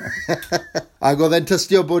cilch. Ac oedd e'n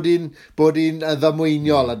tystio bod hi'n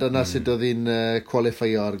ddamweiniol, a dyna sut oedd hi'n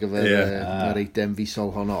qualifio ar gyfer yr eitem fisol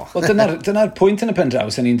honno. Wel, dyna'r pwynt yn y pen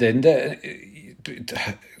draws yn i'n dweud.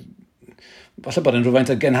 Falle bod yn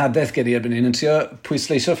rhywfaint o genhadaeth geri erbyn un yn trio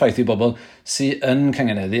pwysleisio'r ffaith I bobl sy'n yn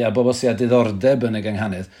cangeneddu a bobl sy'n â diddordeb yn y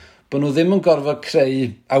gynghanedd, bod nhw ddim yn gorfod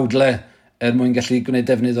creu awdle mwyn gallu gwneud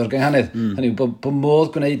defnydd o'r gynghanedd. Hynny yw, bod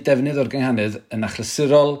modd gwneud defnydd o'r gynghanedd yn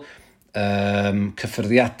achlysurol,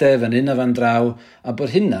 cyffyrddiadau fan hyn a fan draw, a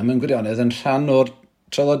bod hynna mewn gwirionedd yn rhan o'r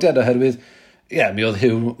traddodiad oherwydd, mi oedd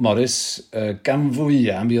Hugh Morris gan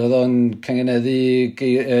fwyaf, mi oedd o'n cangeneddu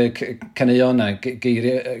caneuon a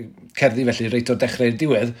cerddi felly reit o'r dechrau'r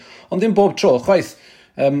diwedd, ond ddim bob tro, chwaith.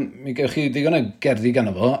 Mi gewch chi ddigon o gerddi gan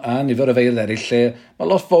fo, a nifer o feirdd eraill lle mae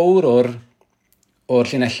lot fawr o'r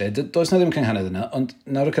llinellau. Does na ddim cynghanedd yna, ond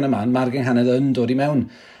nawr y cyn y man, mae'r gynghanedd yn dod I mewn.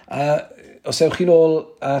 A os ewch chi nôl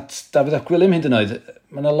at Dafydd Ap Gwilym hyd yn oed,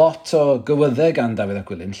 mae yna lot o gywyddau gan Dafydd Ap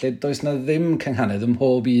Gwilym, lle does na ddim cynghanedd ym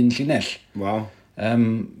mhob un llinell. Wow.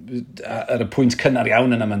 Ar y pwynt cynnar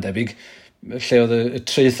iawn yna, mae'n debyg, lle oedd y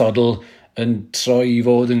treithodl yn troi I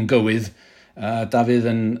fod yn gywydd, a Dafydd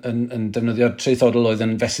yn defnyddio'r treithodl oedd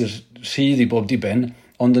yn fesur rhydd I bob diben,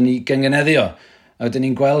 ond yn ei gyngeneddio. A dyn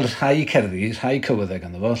ni'n gweld rhai cerddi, rhai cywyddau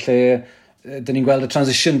ganddo fo, lle dyn ni'n gweld y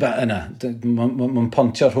transition yna. Mae'n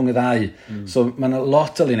pontio rhwng y ddau. So mae yna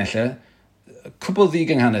lot o linellau, cwbl ddi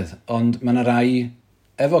gynghanedd, ond mae yna rai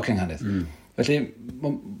efo cynghanedd. Felly,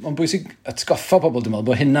 mae'n bwysig atgoffa pobl, dwi'n meddwl,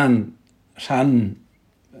 bod hynna'n rhan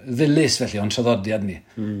ddilys felly o'n traddodiad ni.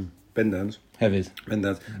 Bendant. Hefyd.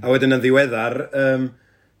 Bendant. A wedyn yn ddiweddar,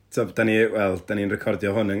 da ni'n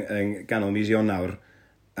recordio hwn yn ganol mis Ionawr,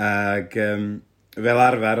 ac fel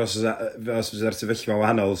arfer, os fydd sefyllfa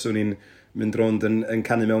wahanol, swn ni'n mynd rownd yn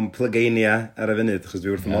canu mewn plygeinia ar y funud, chos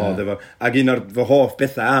dwi wrth y modd efo. Ac un o'r fy hoff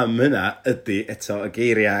bethau am hynna ydy eto y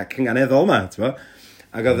geiriau cynganeddol yma, ti'n mo?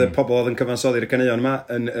 Ac oedd y pobl oedd yn cyfansoddi'r caneuon yma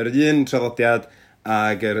yn yr un traddodiad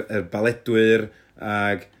ac yr baledwyr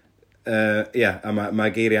ac a mae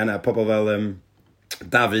geiriau yna, pobl fel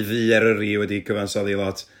Dafydd Ddu Eryri wedi cyfansoddi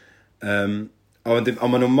lot. Ond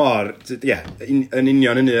maen nhw mor, yn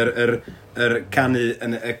union yn yr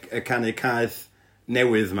canu caeth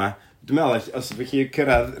newydd yma. Dwi'n meddwl, os ydych chi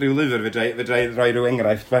cyrraedd rhyw lyfr, fedrai rhoi rhyw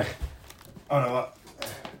enghraifft bach. Mae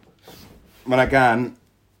yna gan,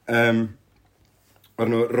 o'r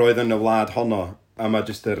nhw roedd yn y wlad honno, a mae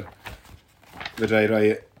jyst fedrai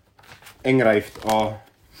rhoi enghraifft o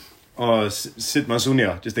sut mae'n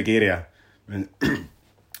swnio, jyst y geiriau.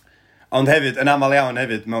 Ond hefyd, yn aml iawn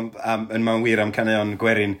hefyd, mae'n wir am caneuon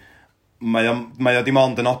gwerin, mae o dim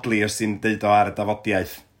ond yn odli os ti'n deud o ar y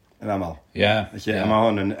dafodiaeth, yn aml. Felly, a mae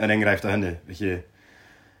hwn yn enghraifft o hynny. Felly,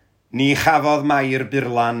 ni chafodd Mair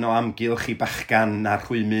burlan o amgylch I bachgan na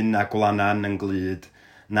rhwymyn a gwlanan yn glyd,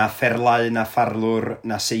 na pherlau na pharlwr,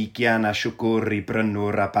 na seigia na siwgwr I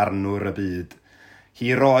brynwr a barnwr y byd. Hi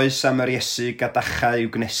roes am yr Iesu gadachau i'w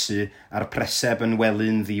gnesu a'r preseb yn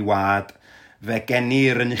welyn ddiwad, fe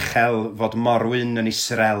genir yn uchel fod morwyn yn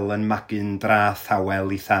Israel yn magu'n drath hawel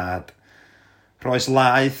I thad. Roes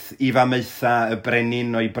laeth I fameitha y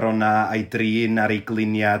brenin o'i brona a'i drin ar ei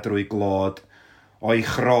glinia drwy glod, o'i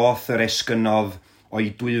chroth yr esgynodd, o'i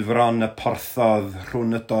dwyfron y porthodd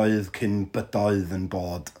rhwng y doedd cyn bydoedd yn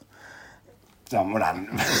bod. hwnna'n...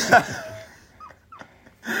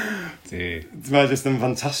 Mae'n just yn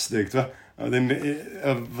ffantastig, fydda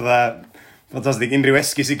ffantastig unrhyw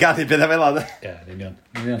esgus i ganu beth fel yna. Ie, union.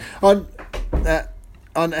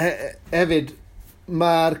 Ond hefyd,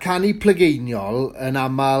 mae'r canu plygeiniol yn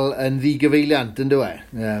aml yn ddigyfeiliant, yn dweud,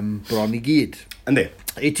 bron i gyd. Yndi.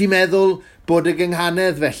 I ti'n meddwl bod y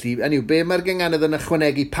gynghanedd felly, aniw, be mae'r gynghanedd yn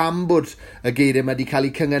ychwanegu pam bod y geiriau wedi cael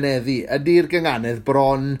eu cynganeddu? Ydy'r gynghanedd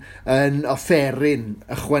bron yn offeryn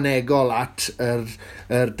ychwanegol at yr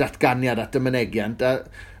datganiad, at y mynegiant?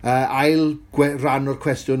 Ail rhan o'r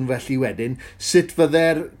cwestiwn felly wedyn, sut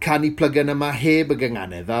fydde'r canu plygen yma heb y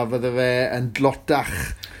gynghanedd, a fydde fe yn dlotach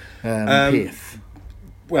peth?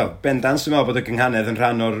 Wel, bendant dwi'n meddwl bod y gynghanedd yn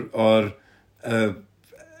rhan o'r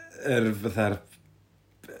fatha'r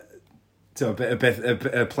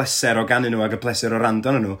y pleser o gannu nhw ac y pleser o rando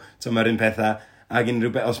nhw. Mae'r un pethau ac unrhyw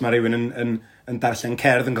beth, os mae rhywun yn darllen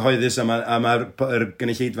cerdd yn gyhoeddus a mae'r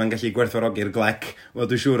gynulleidfa'n gallu gwerthfawrogi'r glec, wel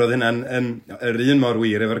dwi'n siŵr oedd hynna'n yr un mor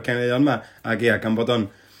wir efo'r caneuon yma. Ac ia, gan bod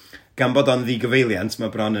o'n ddigyfeiliant, mae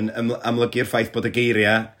bron yn amlygu'r ffaith bod y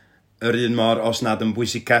geiriau yr un mor os nad yn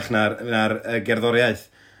bwysicach na'r gerddoriaeth.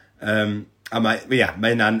 A mae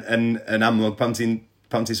hynna'n yn amlwg pan ti'n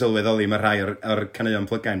sylweddoli mae rhai o'r caneuon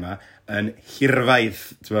plygain yma yn hirfaith.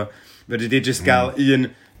 Fe wedi jyst gael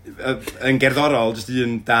yn gerddorol, jyst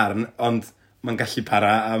un darn, ond mae'n gallu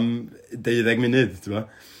para am 12 munud,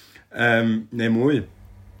 neu mwy.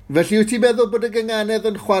 Felly, wyt ti'n meddwl bod y gynghanedd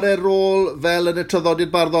yn chwarae rôl fel yn y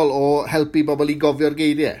traddodiad barddol o helpu bobl i gofio'r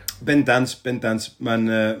geiriau? Bendant.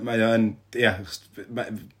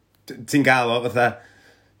 Ti'n gael o fatha...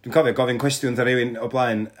 Dwi'n cofio gofyn cwestiwn dda rhywun o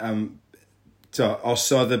blaen os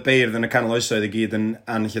oedd y beirdd yn y canol oesoedd i gyd yn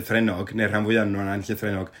anllythrenog, neu'r rhan fwyaf nhw'n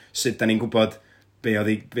anllythrenog, sut da ni'n gwybod be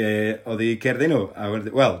oedd i cerddi nhw?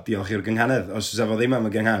 Wel, diolch i'r gynghanedd. Os oes efo ddim am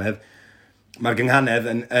y gynghanedd, mae'r gynghanedd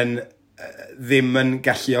ddim yn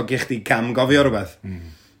galluogi chdi cam gofio rhywbeth.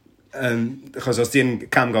 Achos os ti'n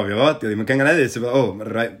cam gofio fo, di ddim yn gynghaneddu.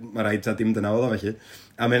 Mae rhaid ta dim dyna oedd o felly.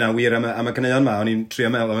 A mae hynna wir am y caneuon yma, o'n i'n trio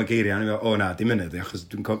meddwl am y geiriau, o'n i'n meddwl, na, dim mynydd, achos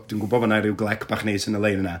dwi'n gwybod bod yna rhyw glec bach neis yn y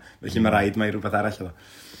lein yna, felly mae rhaid mae rhywbeth arall o.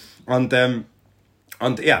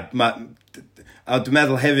 Ond ia, dwi'n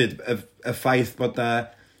meddwl hefyd y ffaith bod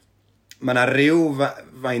mae yna rhyw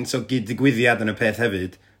faint o gyd-digwyddiad yn y peth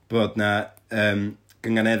hefyd, bod yna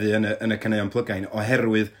gynganeddu yn y caneuon plygain,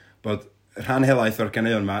 oherwydd bod rhan helaeth o'r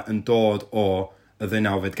caneuon yma yn dod o y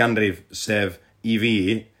 19th ganrif, sef i fi,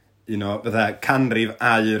 fydda canrif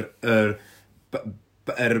a'r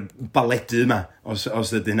baledu yma,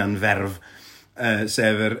 os ydy hynna'n ferf,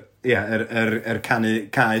 sef yr canu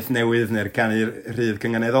caeth newydd neu'r canu rhydd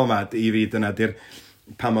cynganeddol yma. I fi dyna di'r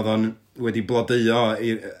pam oedd o'n wedi blodeuo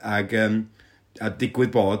a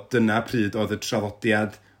digwydd bod dyna pryd oedd y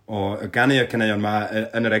traddodiad o ganu y caneuon yma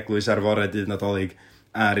yn yr eglwys ar fore dydd Nadolig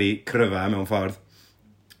ar ei cryfa mewn ffordd,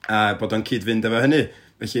 a bod o'n cyd-fynd efo hynny.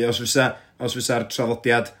 Felly, os fysa'r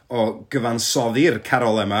traddodiad o gyfansoddi'r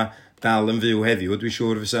carol yma dal yn fyw heddiw, dwi'n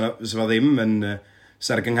siŵr fysa fo ddim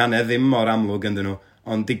fysa'r gynghanedd ddim mor amlwg ynddyn nhw,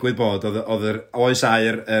 ond digwydd bod oedd yr oes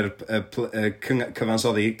air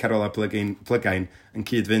cyfansoddi carola plygain yn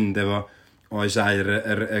cyd-fynd efo oes air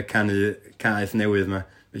y canu caeth newydd yma.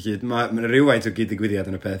 Felly mae rhywfaint o gyd-digwyddiad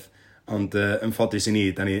yn y peth, ond yn ffodus i ni,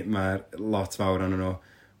 mae'r lot fawr o'n nhw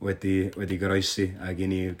wedi goroesi ac i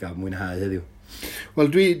ni gael mwynhau heddiw. Wel,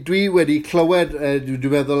 dwi wedi clywed,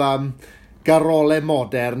 dwi'n meddwl am garolau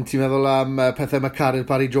modern, ti'n meddwl am pethau mae Caryl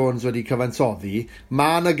Parry Jones wedi cyfansoddi,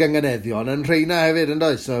 mae yna gynganeddion yn rheina hefyd, yn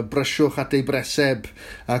does? Brysiwch at ei breseb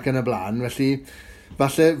ac yn y blaen, felly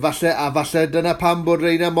falle dyna pam bod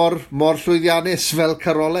reina mor llwyddiannus fel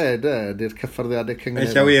carolau, ydy'r cyffyrddiadau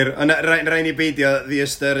cynganeddion. Eich wir, ond rhaid ni beidio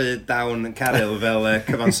ddiystyru dawn Caryl fel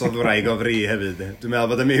cyfansodd wraig o fri hefyd. Dwi'n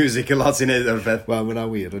meddwl bod y music yn lot i wneud o'r peth. Wel,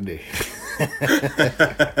 mae'n wir, yndi.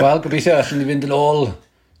 Wel, gobeithio allan ni fynd yn ôl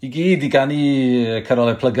i gyd i ganu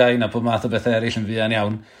carolau plygain a pob math o bethau eraill yn fuan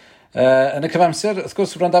iawn. Yn y cyfamser, wrth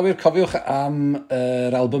gwrs, wrandawyr, cofiwch am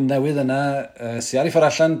yr album newydd yna sy'n ar ei ffordd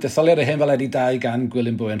allan, detholiad y hen faledi 2 gan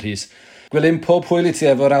Gwilym Bowen Rhys. Gwilym, pob hwyl i ti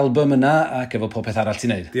efo'r album yna ac efo pob peth arall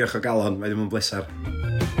ti'n neud. Diolch o galon, mae ddim yn blesar.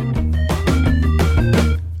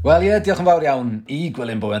 Wel ie, diolch yn fawr iawn i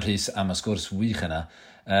Gwilym Bowen Rhys am y sgwrs wych yna.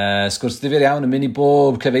 Sgwrs difyr iawn yn mynd i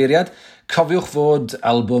bob cyfeiriad. Cofiwch fod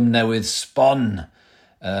album newydd Sbon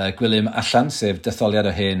Gwilym allan, sef detholiad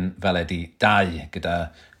o hen faledi 2, gyda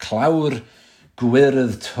clawr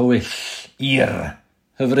gwyrdd tywyll ir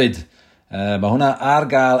hyfryd. Mae hwnna ar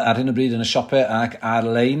gael ar hyn o bryd yn y siopau ac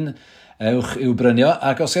ar-lein. Ewch i'w brynio,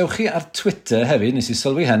 ac os ewch chi ar Twitter hefyd, nes i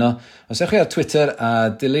sylwi heno, os ewch chi ar Twitter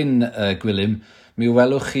a dilyn Gwilym, mi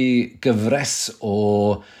welwch chi gyfres o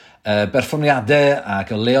berfformiadau ac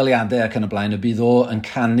o leoliadau ac yn y blaen y bydd o yn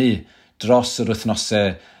canu dros yr wythnosau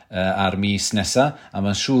a'r mis nesaf, a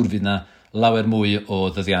mae'n siŵr fydd na lawer mwy o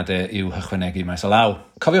ddyddiadau i'w hychwanegu maes o law.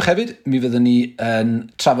 Cofiwch hefyd, mi fyddwn ni yn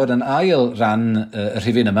trafod yn ail ran y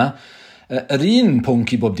rhifyn yma. Yr un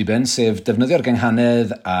pwnc i bob diben, sef defnyddio'r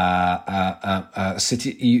genghanedd a sut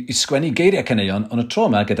i sgwennu geiriau caneuon, ond y tro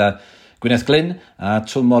yma gyda Gwyneth Glyn a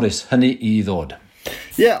Twm Morris, hynny i ddod.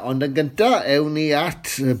 Ie, ond yn gyntaf, ewn ni at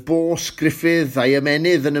Bos Griffith a'i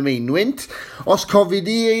ymenydd yn y Meinwynt. Os cofi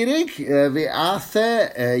di, Eirig, fe ath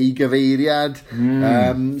i gyfeiriad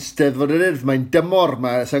Steddfod yr Urdd. Mae'n dymor,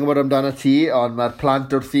 sa'n gwybod amdano ti, ond mae'r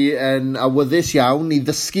plant wrthi yn awyddus iawn i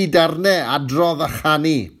ddysgu darnau, adrodd a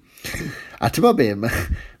chanu. A ti'n be,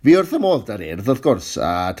 fi wrth y modd ar Urdd, wrth gwrs,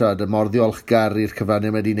 a mor ddiolchgar i'r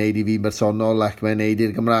cyfraniad mae wedi gwneud i fi'n bersonol ac mae'n gwneud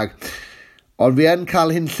i'r Gymraeg. Ond fi yn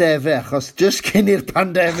cael hyn llefe, achos jyst cyn i'r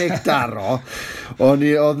pandemig daro,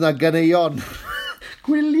 oedd na ganeuon.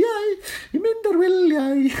 Gwyliau, i mynd ar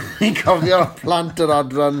wyliau. I'n cofio plant yr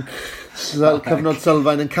adran cyfnod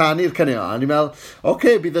sylfaen yn canu'r caneuon. Ni'n meddwl,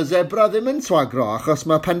 oce, bydd y zebra ddim yn swagro, achos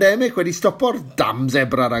mae pandemig wedi stopo'r dam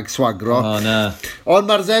zebra rhag swagro. Ond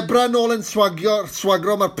mae'r zebra nôl yn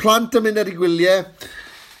swagro, mae'r plant yn mynd ar ei gwyliau.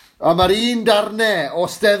 A mae'r un darnau o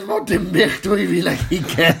Steddfod Dinbych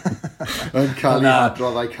 2020 yn cael ei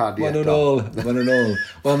adrodd a'i canu eto. Ma'n nhw'n ôl.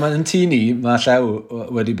 Wel, mae'n tŷ ni, mae Llew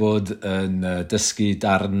wedi bod yn dysgu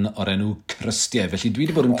darn o'r enw Crystiau. Felly dwi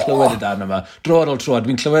wedi bod yn clywed y darn yma. Dro ar ôl tro,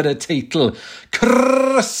 dwi'n clywed y teitl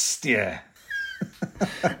Crystiau.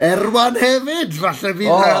 Erwan hefyd, falle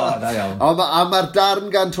fydd. A mae'r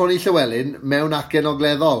darn gan Tony Llywelyn mewn acen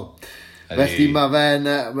ogleddol. Felly mae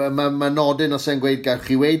nodyn os e'n gweud gael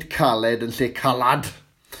chi weid caled yn lle calad.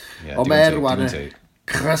 Ond mae Erwan yn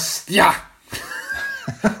Crystia.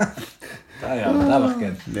 Da iawn, da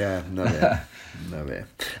fachgen. Ie, na fe.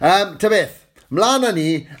 Ta beth, mlaen â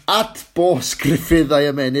ni at Bos Griffith a'i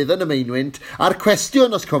ymenydd yn y Meinwynt, a'r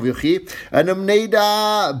cwestiwn, os cofiwch chi, yn ymwneud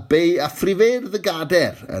â ffrifyrdd y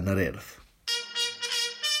gader yn yr Urdd.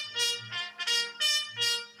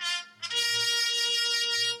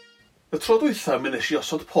 Y tro dwytha, mi nes i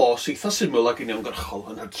osod pos eitha syml ag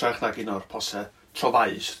uniongyrchol yn hytrach nag un o'r posau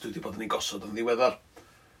trofaus dwi wedi bod yn ei gosod yn ddiweddar.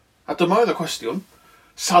 A dyma oedd y cwestiwn,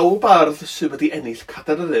 sawl bardd sydd wedi ennill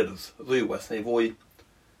Cader yr Urdd ddwywaith neu fwy?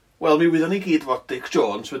 Wel, mi wyddwn ni gyd fod Dick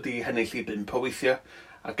Jones wedi ennill i 5 o weithiau,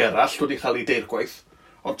 ac erall wedi cael ei deirgwaith,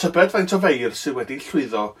 ond tybed faint o feir sydd wedi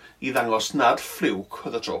llwyddo i ddangos nad ffliwc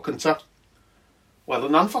oedd y tro cyntaf. Wel,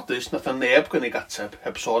 yn anffodus, nath y neb gynnig ateb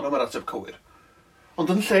heb sôn am yr ateb cywir. Ond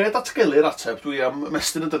yn lle datgelu'r ateb, dwi am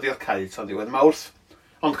mestyn y dyddiad cae tan ddiwedd Mawrth,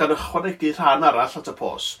 ond gan ychwanegu rhan arall at y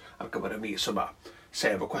pos ar gyfer y mis yma,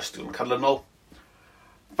 sef y cwestiwn canlynol.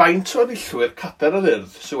 Faint o enillwyr Cader yr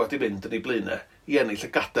Urdd sydd wedi mynd yn ei blaenau i ennill y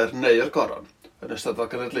gader neu'r goron yn ystod o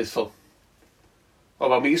genedlaethol? O,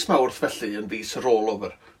 mae mis Mawrth felly yn fis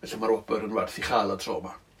rollover, felly mae'r wobr yn werth i chael y tro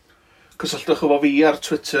yma. Cysylltwch efo fi ar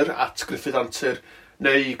Twitter @GriffithAntur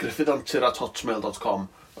neu griffithantur@hotmail.com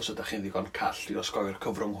os ydych chi'n ddigon call i osgoi'r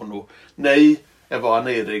cyfrwng hwnnw, neu efo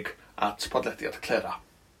Aneirig @podlediad Clera.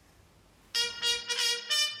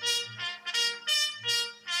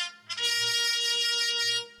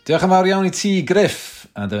 Diolch yn fawr iawn i ti, Griff,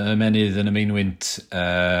 a dy ymenydd yn y Meinwynt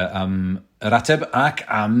am yr ateb ac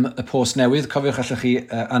am y post newydd. Cofiwch allwch chi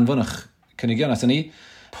anfon eich cynigion ato ni,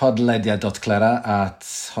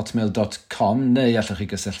 podlediad.clera@hotmail.com, neu allwch chi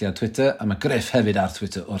gysylltu ar Twitter, a mae Griff hefyd ar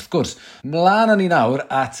Twitter wrth gwrs. Mlaen â ni nawr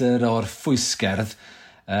at yr orffwysgerdd.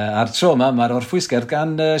 A'r tro yma, mae'r orffwysgerdd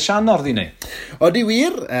gan Sian Norddi ni. Odi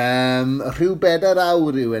wir, rhyw 4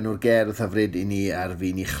 awr yw enw'r gerdd hyfryd i ni ar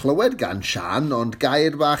fi ni chlywed gan Sian, ond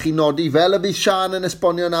gair bach i nodi fel y bydd Sian yn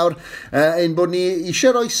esbonio nawr, ein bod ni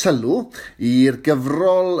eisiau rhoi sylw i'r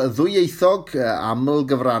gyfrol ddwyieithog aml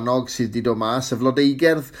gyfrannog sydd wedi dod mas, y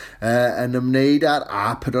flodeugerdd yn ymwneud ar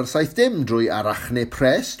A470 drwy Arachne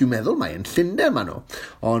Press. Dwi'n meddwl mae'n Llundain maen nhw,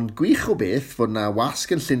 ond gwych o beth fod na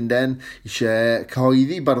wasg yn Llundain eisiau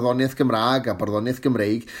cyhoeddi barddoniaeth Gymraeg a barddoniaeth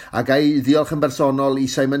Gymreig, a gai ddiolch yn bersonol i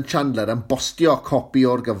Simon Chandler yn bostio copi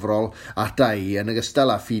o'r gyfrol ata i yn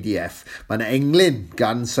ogystal â PDF. Mae yna englyn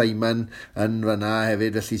gan Simon yn fyna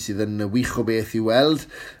hefyd, felly sydd yn wych o beth i weld.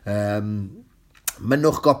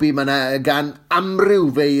 Mynwch gopi, mae yna gan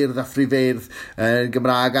amryw feirdd a phrifeirdd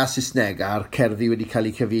Gymraeg a Saesneg a'r cerddi wedi cael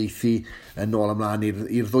eu cyfieithu yn ôl ymlaen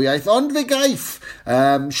i'r ddwywaith. Ond fe gaeth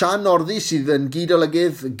Sian Norddi sydd yn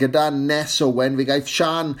gydolygydd gyda Nes Owen, fe gaeth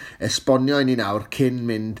Sian esbonio i ni nawr cyn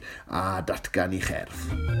mynd a datgan i cherdd.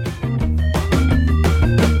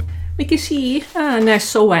 Mi ges i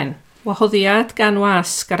Nes Owen wahoddiad gan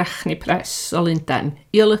wasg ar achni pres o Lundain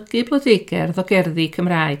i olygu blodeugerdd o gerddi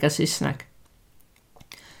Cymraeg a Saesneg.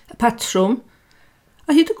 Y patrwm,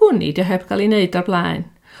 a hyd y gwni di heb gael ei wneud o'r blaen,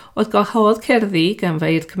 oedd gwahodd cerddi gan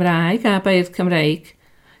beirdd Cymraeg a beirdd Cymreig,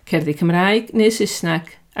 cerddi Cymraeg neu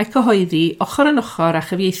Saesneg, a'i cyhoeddi ochr yn ochr a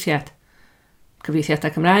chyfieithiad.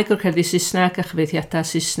 Cyfieithiadau Cymraeg o'r cerddi Saesneg a chyfieithiadau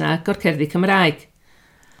Saesneg o'r cerddi Cymraeg.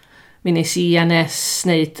 Mi nes i a Nes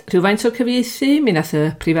wneud rhywfaint o'r cyfieithu, mi nath y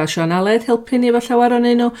Prifel Sion Aled helpu ni efo llawer o'n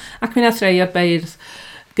nhw, ac mi nath rei o'r beirdd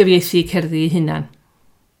gyfieithu cerddi hunan.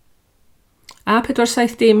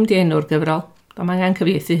 A470 di enw'r gyfrol, ond mae angen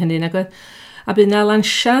cyfieithu hynny nag oedd, a bydd na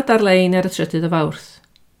lansiad ar-lein ar y 3 o Fawrth.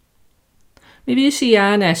 Mi fys i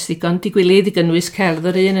a Nes ddigon digwylydd i gynnwys cerdd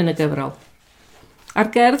yr un yn y gyfrol. A'r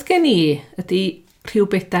gerdd gen i ydy Rhyw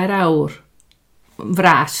 4 awr,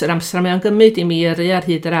 fras yr amser mae o'n gymryd i mi yrru ar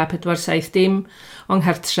hyd yr A470 o'n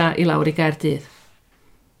Nghartra i lawr i Gaerdydd.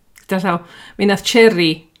 Gyda llaw, mi nath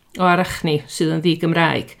Cherry o Arachni sydd yn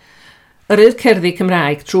ddi-Gymraeg. Yrru'r cerddi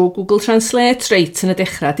Cymraeg trwy Google Translate reit yn y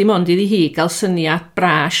dechrau dim ond iddi hi gael syniad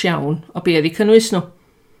bras iawn o be oedd i cynnwys nhw.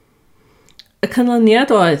 Y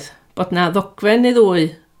canlyniad oedd bod na ddogfen neu ddwy,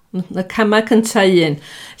 y cama cyntaf un,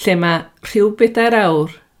 lle mae Rhyw 4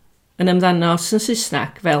 awr yn ymddanos yn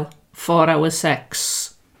Saesneg fel 4 hours sex.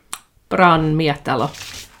 Bron mi adal o.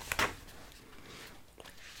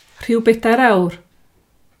 Rhyw 4 awr.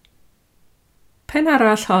 Pen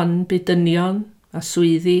arall hon bydd dynion a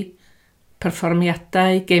swyddi,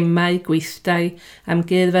 perfformiadau, gemau, gweithdau,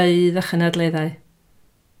 amgueddfeydd a chynadleddau.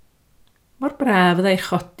 Mor braf ydau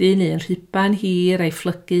chodi'n un rhyban hir a'i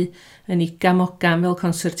phlygu yn igam-ogam fel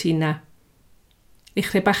concertina. Eich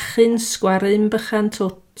rhebachyn sgwaryn bychan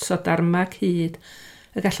twt o darmag hyd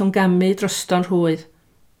y gallwn gamu drosto'n rhwydd.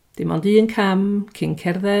 Dim ond un cam cyn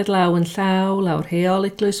cerdded law yn llaw lawr heol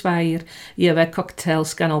Eglwys Fair i yfed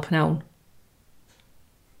cocktails ganol pnawn.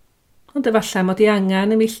 Ond efallai mod i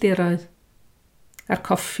angen y milltiroedd. A'r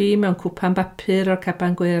coffi mewn cwpan bapur o'r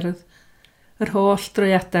caban gwyrdd, yr holl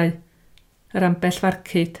drwyadau, yr ambell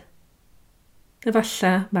farcud.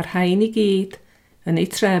 Efallai mae'r rhain i gyd yn ei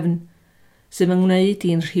trefn sydd yn gwneud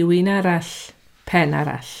i'n rhywun arall, pen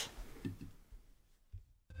arall.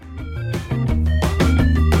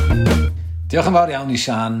 Diolch yn fawr iawn i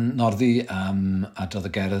Sian Norddi am adrodd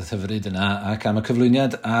y gerdd hyfryd yna ac am y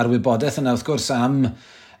cyflwyniad a'r wybodaeth yna wrth gwrs am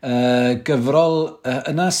gyfrol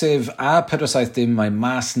yna sef A470 mae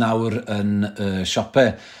mas nawr yn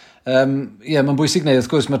siopau. Mae'n bwysig gwneud, wrth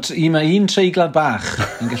gwrs, mae un treiglad bach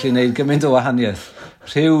yn gallu gwneud gymaint o wahaniaeth.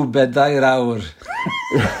 Rhyw 4 awr.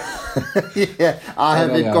 A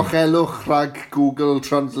hefyd gochelwch rhag Google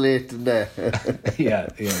Translate ynddo.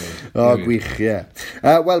 O, gwych, ie.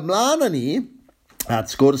 Wel, mlaen â ni, at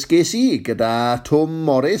sgwrs ges i gyda Tom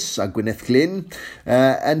Morris a Gwyneth Glyn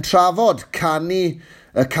yn trafod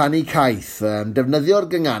y canu caeth, defnyddio'r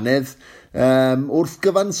gynganedd wrth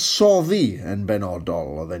gyfansoddi yn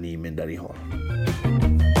benodol oedden ni'n mynd ar ei hon.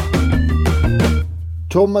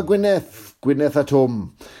 Tom a Gwyneth a Tom,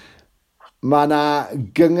 mae yna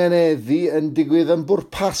gynganeddi yn digwydd yn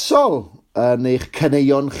bwrpasol yn eich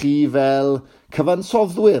caneuon chi fel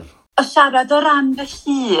cyfansoddwyr. Y siarad o ran fy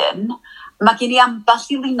hun, mae gen i ambell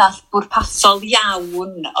i linell bwrpasol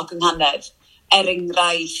iawn o gynghanedd.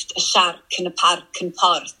 Enghraifft, y siarc yn y parc yn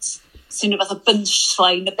Port, sy'n rhywbeth o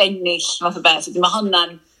punchline y bennill, fath o beth. Mae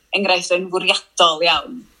hwnna'n enghraifft o'n fwriadol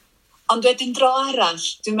iawn. Ond wedyn dro arall,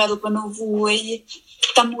 dwi'n meddwl bod nhw fwy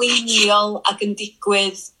damweiniol ac yn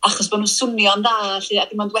digwydd achos bod nhw'n swnio'n dda, a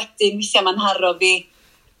dim ond wedyn weithiau mae'n haro fi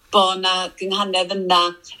bod yna gynghanedd yna,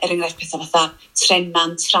 enghraifft pethau fatha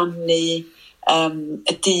trena'n trannu,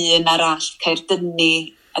 y dyn arall, Caerdyni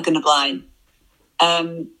ac yn y blaen.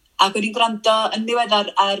 Ac o'n i'n gwrando yn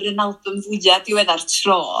ddiweddar ar yn album fwyaf diweddar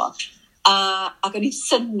tro, ac o'n i'n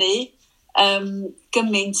synnu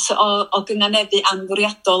gymaint o gynganeddu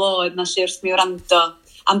anfwriadol oedd na lle wrth mi wrando.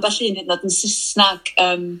 Ambell un hyd yn oed yn Saesneg,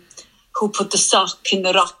 Who Put the Sock in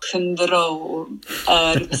the Rock and the Row,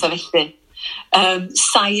 rhywbeth o felly.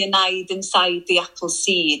 Cyanide inside the apple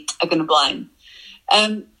seed, ac yn y blaen.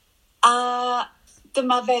 A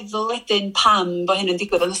dyma feddwl wedyn pam bod hyn yn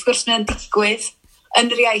digwydd. Ond wrth gwrs mae'n digwydd yn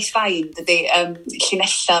yr iaith fain, dydy,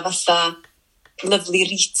 llinella fatha Lovely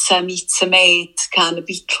Rita, Meet a Maid, can y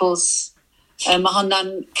Beatles. Mae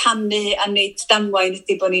hwnna'n canu a wneud damwain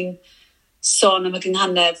ydy bod ni'n sôn am y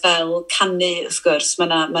gynghanedd fel canu, wrth gwrs. Mae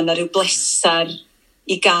yna rhyw blesar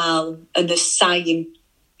i gael yn y sain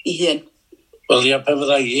i hun. Wel, ia, pe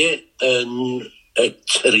fydda i yn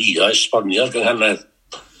trio esbonio'r gynghanedd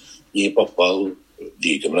i bobl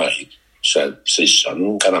di-Gymraeg, sef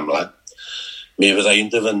Saeson gan amla. Mi fydda i'n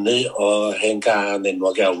dyfynnu o hen gan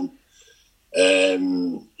enwog iawn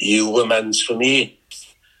You Were Meant For Me,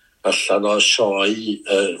 allan o sioe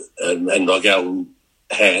yn enwog iawn,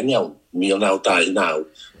 hen iawn, 1929,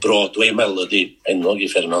 Broadway Melody, enwog I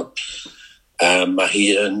ffernol. Mae hi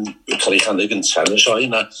yn cael ei chanu gyntaf yn y sioe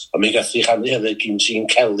yna, a mi gath ei chanu hefyd Gene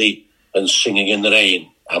Kelly yn Singing in the Rain,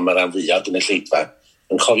 a mae'r rhan fwyaf yn y lleidfa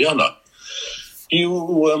yn cofio hwnna. You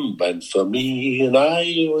were meant for me, and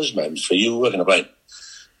I was meant for you, ac yn y blaen.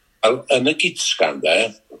 Yn y gitsgan,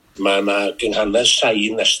 mae yna gynghanedd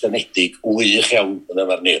sain estynedig wych iawn yn y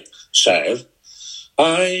farni, sef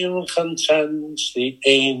I'm content the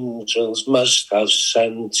angels must have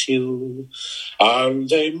sent you, and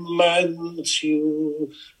they meant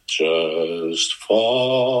you just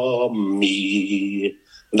for me.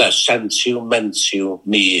 Sent you, meant you,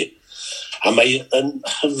 me. A mae yn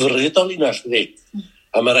hyfryd o linell, ydy.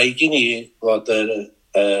 A mae rhaid I ni fod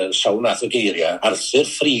sawl nath o geiriau. Arthur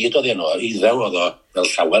Freed oedd enw, iddew oedd o, fel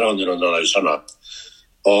llawer o'n nhw'n oes hwnna,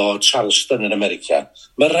 o Charleston yn America.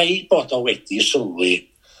 Mae rhaid bod o wedi sylwi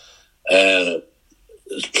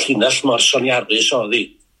llinell mor soniarus oedd hi,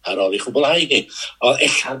 ar oedd I chwbwlhau hi. O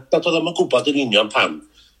ella nad oedd o'n gwybod yn union pam,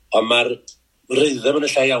 ond mae'r rhythm yn y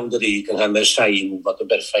lle iawn dydi, gynghanedd sain fod yn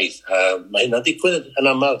berffaith. Mae hynna'n digwydd yn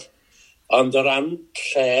aml. Ond o ran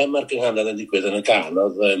lle mae'r gynghanedd yn digwydd yn y gan,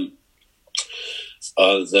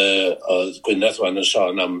 oedd Gwyneth wan yn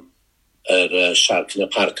sôn am Shark in a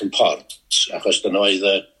Park and Port, achos dyna oedd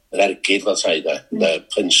yr ergyd fel tai, y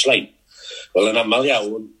punchline. Wel, yn aml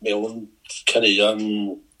iawn, mewn caneuon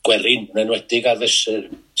gwerin, yn enwedig ar ddesur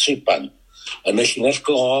triban, yn y llinell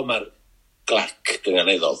glo mae'r glac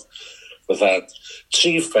gynganeddol. Fytha,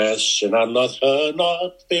 tri ffes yn anodd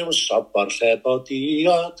hynod, byw sobor lle bod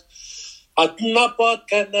diod, adnabod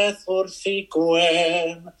geneth wrth I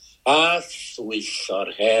gwen, a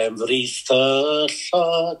thwyllo'r hemfrith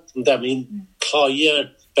yllod. Ynda mi'n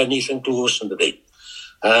cloi'r bennill yn glws yn dydi.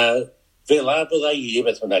 Fela bydda I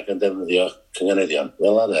beth bynnag yn defnyddio cynganeddion.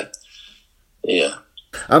 Fela de. Ia.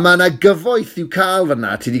 A mae yna gyfoeth i'w cael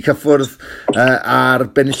fyna, ti wedi cyffwrdd ar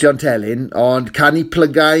Benillion Telyn, ond canu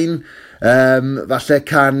Plygain, falle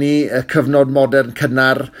canu y cyfnod modern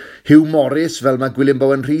cynnar Hugh Morris, fel mae Gwilym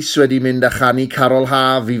Bowen Rhys wedi mynd a chanu Carol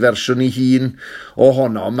Haf I fersiwn I hun o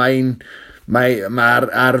honno.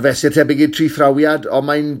 Mae'r fesur tebyg i'r trithrawiad, ond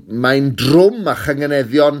mae'n drwm a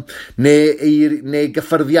chynganeddion neu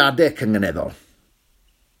gyffyrddiadau cynganeddol.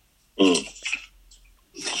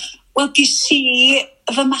 Wel, ges I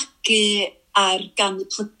fy magu ar gan y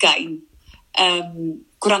Plygain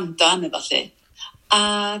gwrando am efo lle.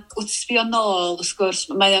 Ac wrth sbio nôl, wrth gwrs,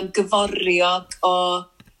 mae o'n gyforiog o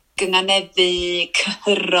gynganeddu,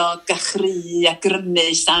 cyhyrog, a chru, a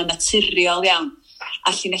grymus, a naturiol iawn.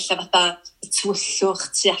 A llinella fatha y twyllwch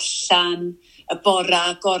tu allan, y bora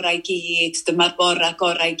gorau I gyd, dyma'r bora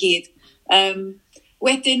gorau I gyd.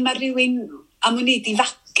 Wedyn mae rhywun am hwnni di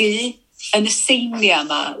fagu yn y seinia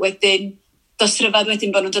yma, wedyn dos rhyfad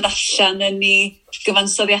wedyn bod nhw'n dod allan yn ei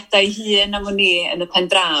gyfansoddiadau hun am hwnni yn y pen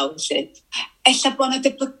draw. Ella bod yna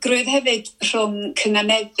deblygrwydd hefyd rhwng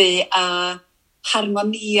cynganeddu a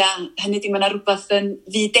harmonia, hynny di mae yna rhywbeth yn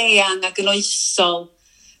fyd-eang ac yn oesol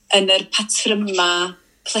yn yr patryma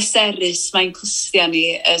pleserus mae'n clystia ni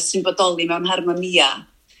sy'n bodoli mewn harmonia.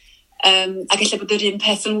 Ac ella bod yr un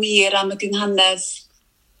peth yn wir am y gynghanedd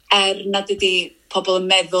nad ydy pobl yn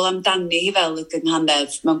meddwl amdani hi fel y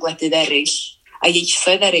gynghanedd mewn gwledydd eraill a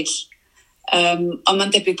ieithoedd eraill. Ond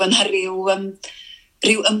mae'n debyg bod yna rhyw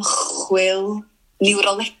ymchwil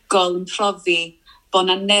niwrolegol yn profi bod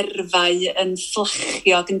yna nerfau yn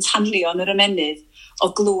fflachio ac yn tanlio yn yr ymenydd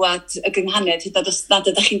o glwad y gynghanedd hyd os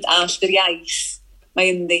nad ydych chi'n dallt yr iaith.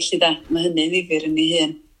 Mae ynddi lle da, mae hynny'n ddifur yn ei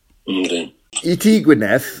hun. I ti,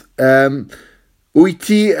 Gwyneth, wyt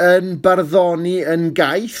ti yn barddoni yn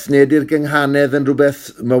gaeth neu ydy'r gynghanedd yn rhywbeth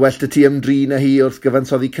mae well dy ti ymdrin â hi wrth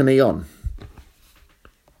gyfansoddi caneuon?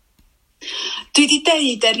 Dwi wedi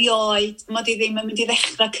deud erioed mod I ddim yn mynd I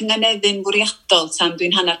ddechrau cynganeddu'n bwriadol tan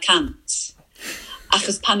dwi'n hanner cant.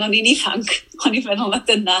 Achos pan o'n i'n ifanc, o'n i'n meddwl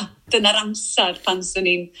na dyna'r amser pan swn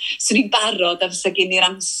i'n barod a fysa gen i'r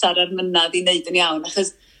amser ar mynad I wneud yn iawn.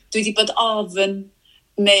 Achos dwi wedi bod ofyn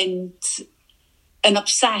mynd yn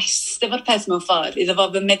obsessed efo'r peth mewn ffordd, iddo fo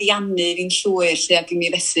fy meddiannu fi'n llwyr lle ac I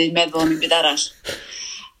mi fethu meddwl am un byd arall.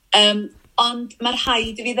 Ond mae'r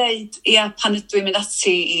rhaid I fi ddeud, ia, pan ydw i'n mynd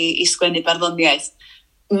ati I sgwennu barddoniaeth,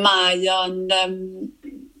 mae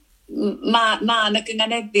yna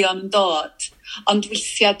gynganeddion yn dod, ond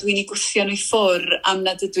weithiau dwi'n I gwthio nhw I ffwr am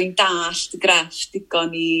nad ydw i'n dallt y grefft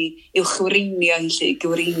digon i'w chywreinio hi,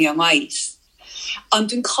 gywreinio ngwaith. Ond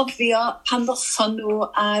dwi'n cofio pan ddothon nhw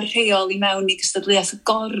ar rheol I mewn I gystadleuaeth y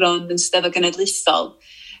goron yn Steddfod Genedlaethol,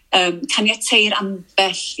 caniateir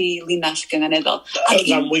ambell i linell gynganeddol.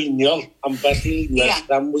 Ramweiniol, ambell i linell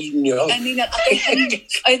ramweiniol.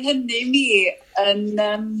 Oedd hynny mi yn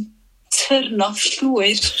tyrno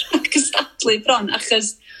llwyr ac ystadlu bron,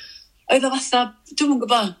 achos oedd o fatha, dwi'n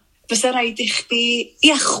gwybod, fysa rhaid i chdi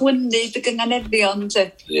i achwynu dy gynganeddion, lle.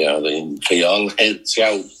 Ia, oedd hi'n rheol het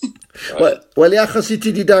iawn. Wel, achos i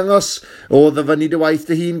ti wedi dangos o ddyfynu dy waith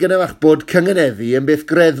dy hun gyda fach bod cynganeddu yn beth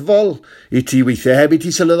greddfol i ti weithiau, heb i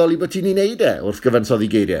ti sylweddoli bod ti'n ei wneud wrth gyfansoddi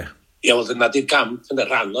geiriau. Ia, wel, yna di'r gamp, yn y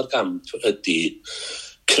rhan o'r gamp ydy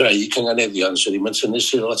creu cynganeddion sydd ddim yn tynnu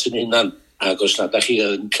sylw at yn hunan. Ac os nad ydych chi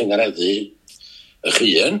yn cynganeddu eich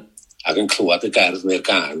hun ac yn clywed y gerdd neu'r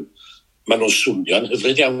gan, maen nhw'n swnio'n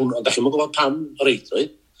hyfryd iawn, ond ydych chi'n gwybod pam o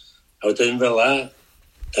reidrwydd. A wedyn fel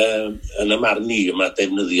yn y marn ni yma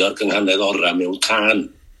defnyddio'r gynghanedd ora mewn can.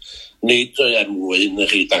 Nid mwyn i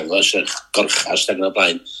chi dangos eich gorchas ag yn y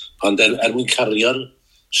blaen, ond mwyn cario'r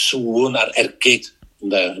sŵn ar ergyd,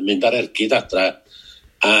 mynd ar ergyd adra.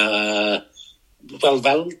 A fel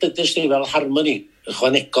dydys ni, fel harmoni,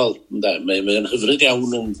 ychwanegol, mae'n hyfryd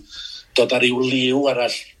iawn yn dod ar ryw liw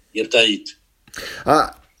arall i'r deud.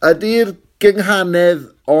 A ydy'r gynghanedd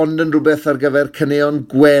ond yn rhywbeth ar gyfer cyneuon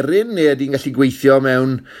gwerin, neu ydy'n gallu gweithio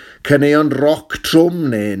mewn cyneuon rock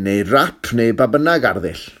trwm, neu rap, neu ba bynnag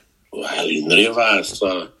arddull? Wel, unrhyw fath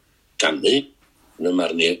o ganu, yn y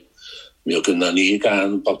marn ni. Mi o gynna ni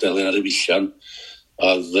gan Bob Dylan ar y Fillon,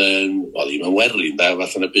 oedd hi'n werin da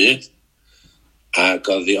fath yn y byd.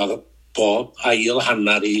 Ac oedd bob ail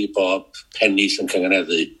hannar i bob pennill yn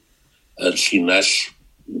cynganeddu yn llinell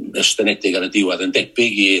ystynedig ar y diwedd yn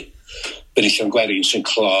debyg i Benillion Gwerin sy'n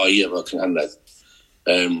cloi efo cynghanedd.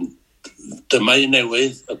 Dyma i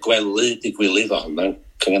newydd y gwely digwylydd o hwnna,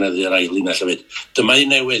 cynganeddu ar ail linell hefyd. Dyma i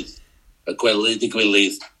newydd y gwely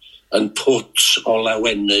digwylydd yn pwt o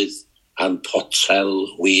lawenydd a'n potel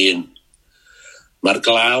wyn. Mae'r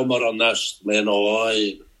glaw mor onast, mae'n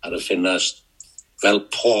oer ar y ffenast, fel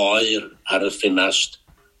poer ar y ffenast,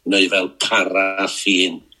 neu fel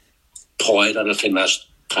paraffin. Poer ar y ffenast,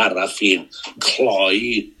 paraffin,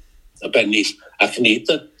 cloi y bennill, ac nid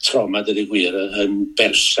y troma dydy gwir yn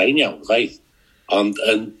bersain iawn, faith, ond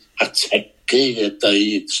yn ategu y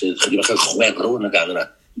dweud sydd chydig bach yn chwerw yn y gan yna.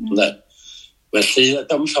 Felly,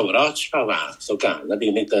 dam llawer o pa fath o gan, a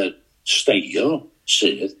di'n nid y steil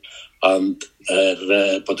sydd, ond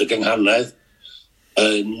bod y gynghanedd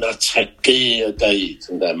yn ategu y dweud.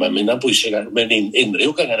 Mae'n mynd am bwysig, mae'n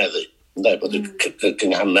unrhyw gynghaneddu. Bod y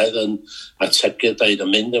gynghanedd yn ategu dweud,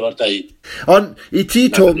 yn mynd efo'r dweud. Ond i ti,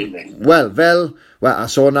 Tom, fel, a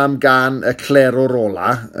sôn am gan y clerwr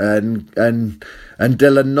ola, yn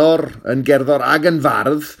dilynor, yn gerddor ag yn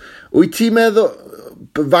fardd, wyt ti'n meddwl,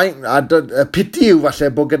 y piti yw falle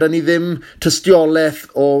bod gyda ni ddim tystiolaeth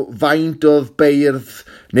o faint oedd beirdd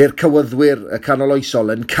neu'r cywyddwyr y canol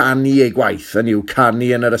oesol yn canu ei gwaith, yn yw canu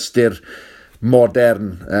yn yr ystyr modern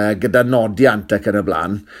gyda nodiant ac yn y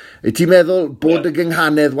blaen. Wyt ti'n meddwl bod y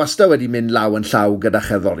gynghanedd wastad wedi mynd law yn llaw gyda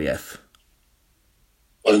cherddoriaeth?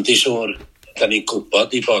 Wel, yn di siŵr, da ni'n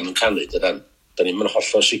gwybod i bod yn canu dydan. Da ni'n mynd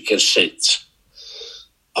hollol sicr sut.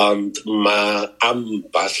 Ond mae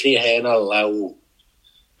amball i hen alaw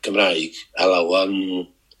Gymraeg, alaw yn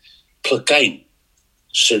plygain,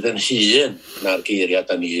 sydd yn hun na'r geiriau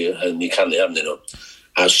da ni yn ei canu arnyn nhw.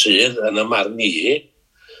 A sydd yn y marn ni,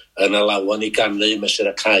 yn alawon i ganu mesur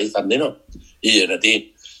y caeth arnyn nhw. Un ydi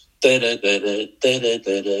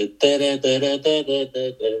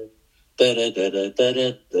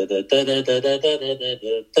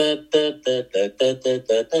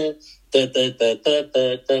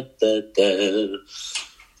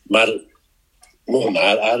mae'r hwnna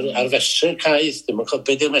ar fesur caeth, dim yn cofio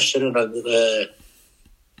beth yw'r mesur hwnna,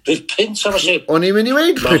 ripynt am ysib. O'n i'n mynd i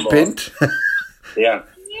weid ripynt? Ia.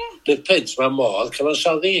 Ripynt, mae modd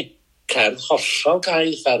cyfansoddi cerdd hollol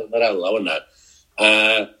gaeth ar yr alaw yna.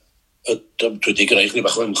 Dwi wedi greu chdi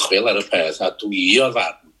bach o ymchwil ar y peth, a dwi o'r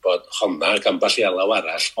farn bod honna gan ball i alaw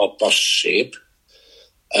arall o bosib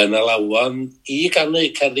yn alawon i ganu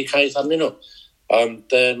cerddi caeth arnyn nhw. Ond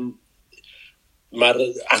mae'r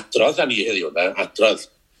adrodd a ni heddiw yna, adrodd.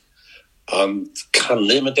 Ond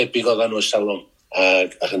canu mae'n debyg oedden nhw salwm.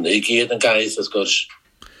 A hynny i gyd yn gaeth, wrth gwrs.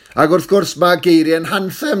 Ac wrth gwrs mae geiriau'n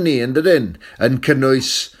hanthem ni, yn dydyn, yn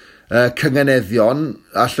cynnwys cynganeddion.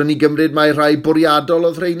 Allwn ni gymryd mai rhai bwriadol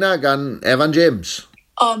oedd rheina gan Evan James?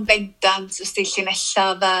 O'n bendant, os di llinella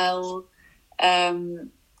fel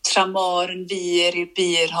tramor yn fyr i'r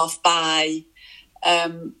byr hoff bai,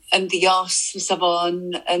 yn ddios, fysa fo'n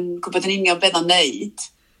gwybod yn union beth o'n neud.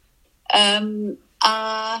 A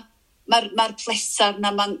Mae'r plesar na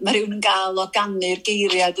mae rhywun yn gael o gannu'r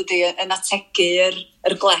geiriau dydy yn ategu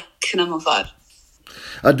yr glec yna mewn ffordd.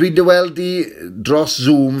 A dwi'n dy weld i dros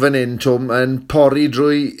Zoom fan hyn, Twm, yn pori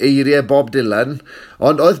drwy eiriau Bob Dylan,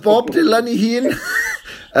 ond oedd Bob Dylan i hun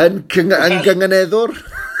yn gynganeddwr?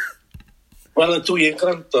 Wel, dwi'n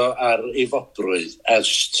gwrando ar ei fobrwydd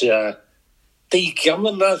ers tua 20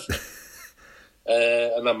 mlynedd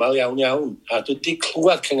yn aml iawn, a dwi wedi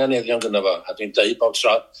clywed cynganeddion gyda fo, a dwi'n dweud bob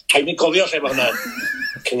tro, cael mi gofio lle mae hwnna,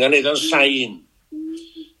 cynganeddion sain,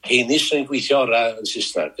 heini sy'n gweithio ora yn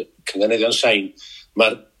Saesneg, cynganeddion sain,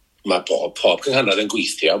 mae pob cynganedd yn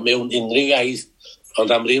gweithio mewn unrhyw iaith,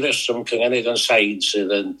 ond am ryw reswm cynganeddion sain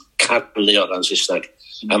sydd yn cadlu ora'n Saesneg.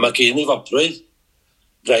 A mae gen i fobrwydd,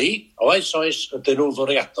 rei, oes, ydyn nhw'n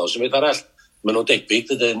fwriadol, sy'n beth arall, maen nhw'n debyg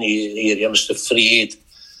dydyn ni eiria Mr Freed,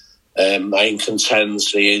 Ein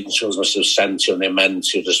Contents, Angels Must Have Sent You, neu Meant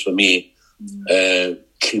You Just For Me,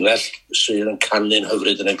 llinell sydd yn canu'n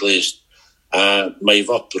hyfryd yn eglwys, a mae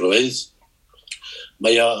fobrwydd,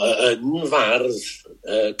 mae o yn fardd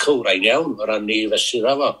cywrain iawn o ran ni fesul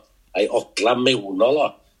fo, a'i odla mewnol o,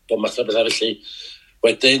 bod math o bethau felly.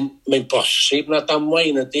 Wedyn, mae'n bosib na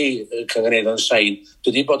damwain ydy cynganeddion sain.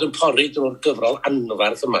 Dwi wedi bod yn pori drwy'r gyfrol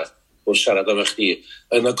anfarth yma, wrth siarad o chdi,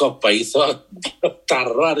 yn y gobaith o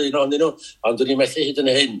daro ar un o'n nhw, ond dwi'n methu hyd yn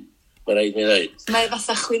hyn, mae'n rhaid mi ddweud. Mae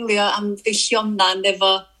fatha chwilio am ddeisionan efo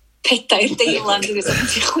pedair deilan,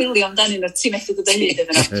 ti'n chwilio amdano nhw, ti'n methu dod o hyd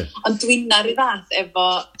iddyn nhw. Ond dwi'n ar y fath efo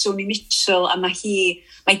Joni Mitchell, a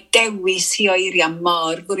mae dewis hi o eiriau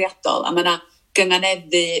mor fwriadol, a mae yna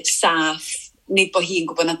gynganeddu saff, nid bod hi'n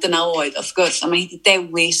gwybod na dyna oedd, wrth gwrs, a mae hi wedi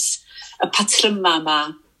dewis y patryma yma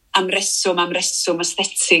am reswm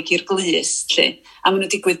aesthetig i'r glust, lle. A maen nhw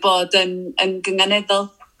digwydd bod yn gynganeddol,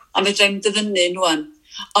 a fedrai'm dyfynnu nhw'n.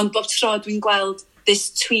 Ond bob tro dwi'n gweld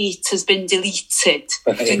this tweet has been deleted.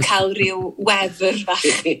 Dwi'n cael rhyw wefr fach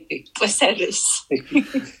bleserus.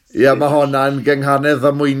 Ia, mae hwnna'n gynghanedd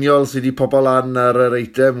ddamweiniol sydd wedi pobl an ar yr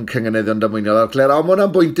eitem cynganeddion ddamweiniol ar Claire. Ond mae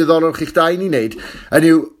hwnna'n bwynt diddorol chi'ch dain i wneud.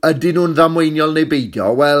 Ydyn nhw'n ddamweiniol neu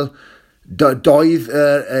beidio? Wel, doedd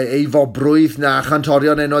ei fobrwydd na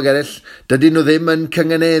chantorion enwog eraill, dydyn nhw ddim yn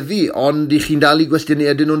cynganeddu, ond i chi'n dal i gwestiynu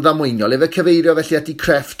ydyn nhw'n ddamweiniol. Efe cyfeirio felly at i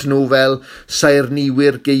crefft nhw fel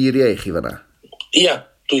saerniwyr geiriau i chi fyna? Ia,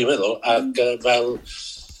 dwi'n meddwl, ac fel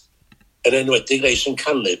yn enwedig rei sy'n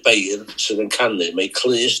canu, beir sydd yn canu, mae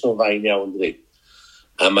clust nhw'n fain iawn dwi.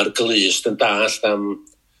 A mae'r glust yn dallt am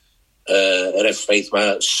yr effaith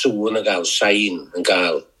mae sŵn yn gael, sain yn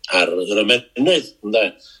gael ar yr ymenydd,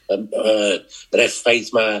 yr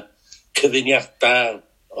effaith mae cyfuniadau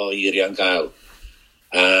o eiriau'n gael.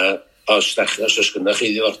 A os oes gynnwch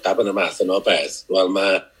chi ddiddordeb yn y math yno beth, wel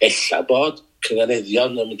mae ella bod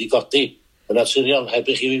cynganeddion yn mynd i godi yn naturiol, heb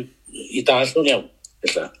i chi i dall nhw'n iawn,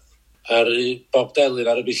 ella. Ar Bob Dylan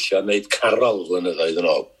ar y billio yn gwneud carol flynyddoedd yn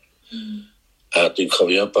ôl. A dwi'n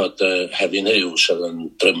cofio bod Hefin Hughes oedd yn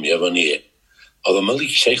drymio fo ni. Oedd o'n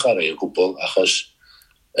licio i chwarae o gwbl, achos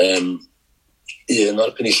un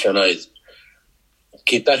o'r gynullion oedd,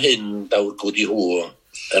 gyda hyn dawr gwdi hw,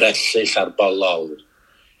 yr ellill ar bolol,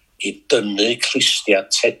 i dynnu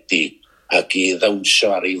Christian Teddy ac i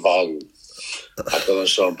ddawnsio ar ei fol. Ac oedd yn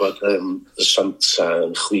sôn bod Santa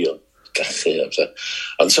yn chwio gachu.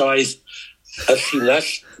 Ond so oedd y llinell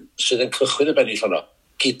sydd yn cychwyn y bennill honno,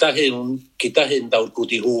 gyda hyn dawr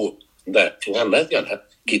gwdi hw, cynghanedd gan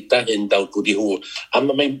gyda hyn dawr gwdi hw. A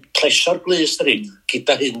mae'n plesio'r glust ydy,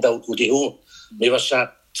 gyda hyn dawr gwdi hw. Mi fysa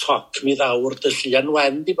toc mi ddawr dy Lluan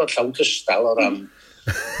Wen di bod llawn cystal o ran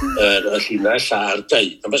y llinell a'r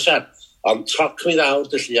dweud. Ond toc mi ddawr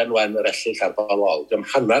dy Lluan Wen yr ellill ar bolol. Dwi'n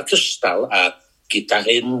hanner cystal a gyda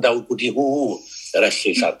hyn dawr gwdi hw yr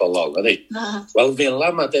ellill ar bolol. Wel, fel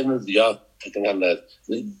am a defnyddio y gynghanedd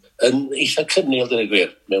yn eitha cynnil dyn y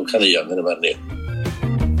gwir mewn caneuon yn ymarni.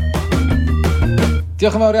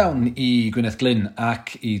 Diolch yn fawr iawn i Gwyneth Glyn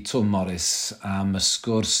ac i Twm Morris am y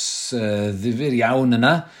sgwrs ddifyr iawn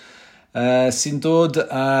yna sy'n dod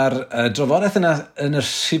ar drafodaeth yna yn y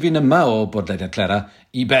rhifin yma o bodlediad Clera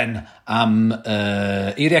i ben am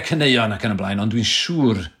eiriau caneuon ac yn y blaen, ond dwi'n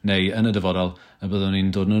siŵr neu yn y dyfodol y byddwn ni'n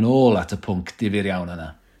dod yn ôl at y pwnc difyr iawn yna.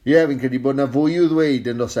 Ie, fi'n credu bod yna fwy i'w ddweud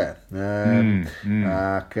yn dos e.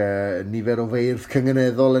 Ac nifer o feirdd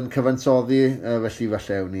cynganeddol yn cyfansoddi, felly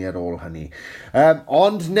falle ewn ni ar ôl hynny.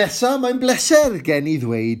 Ond nesa, mae'n bleser gen i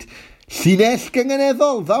ddweud llinell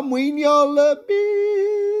cynganeddol ddamweiniol y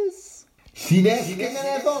bus. Llinell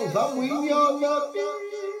cynganeddol ddamweiniol y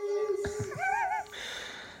bus.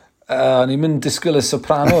 O'n i'n mynd disgwyl y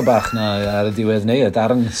soprano bach na ar y diwedd neu, y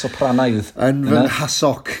darn sopranaidd. Yn fy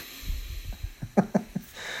nghasog.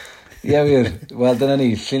 Ie, wir. Wel, dyna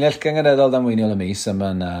ni. Llinell gyngeneddol ddamweiniol y mis, a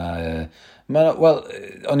Wel,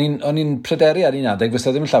 o'n i'n pryderu ar un adeg,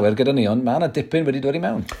 fysa ddim llawer gyda ni, ond mae yna dipyn wedi dod i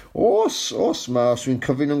mewn. Os dwi'n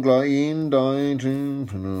cyfyn yn gloi, 1, 2,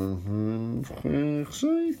 3, 4, 5, 6,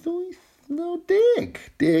 7, 8, 9,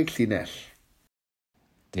 10 llinell.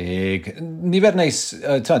 10. Nifer neis,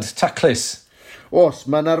 taclus. Os,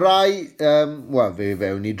 mae yna rai, fe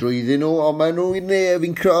fewn i drwyddyn nhw, ond mae nhw'n,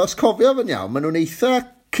 fi'n cofio fy'n iawn, mae nhw'n eitha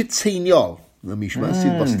cyteiniol. Y mis yma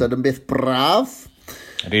sydd wastad yn beth braf.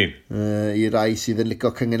 Ydy. I rai sydd yn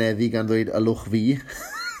licio cyngeneddu gan ddweud ylwch fi.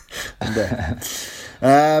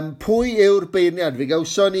 Pwy yw'r beirniad? Fe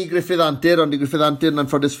gawson ni Griffith Antur, ond i Griffith Antur na'n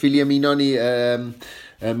ffodus ffili ymuno ni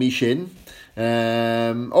mis hyn.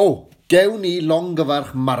 Gewn ni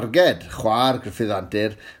longyfarch Marged, chwa'r Griffith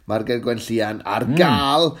Antur, Marged Gwenllian, ar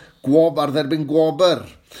gael ar dderbyn gwobr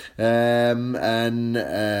yn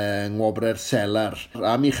ngwobrau'r selar.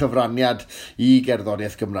 Am i chyfraniad i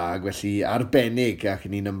gerddoriaeth Gymraeg, felly arbennig, ac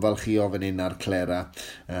ni'n ymfalchio fan hyn ar Clera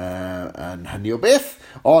yn hynny o beth.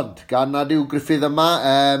 Ond, gan nad yw Griffith yma,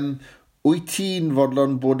 wyt ti'n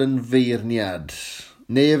fodlon bod yn feirniad?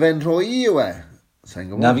 Neu efen rhoi yw e?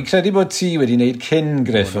 Na, fi'n credu bod ti wedi wneud cyn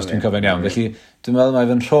Griff, os dwi'n cofio'n iawn. Felly, dwi'n meddwl mae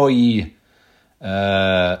fe'n rhoi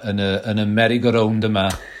yn y merry-go-round yma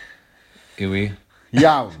yw i.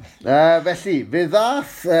 Iawn. Felly, fe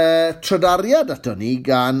ddath trydariad ato ni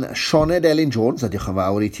gan Sioned Elin Jones, a diolch yn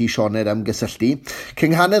fawr i ti Sioned am gysylltu,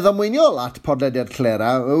 cynghanedd ymweiniol at podlediad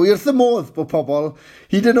Clera. Wrth y modd bod pobl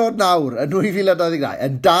hyd yn oed nawr yn 2022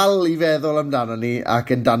 yn dal i feddwl amdano ni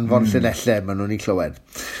ac yn danfon llunellau maen nhw'n ei clywed.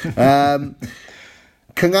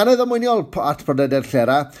 Cynghanedd ymweiniol at podlediad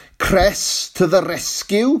Clera, Cress to the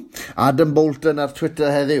rescue, Adam Bolton ar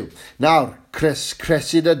Twitter heddiw. Nawr,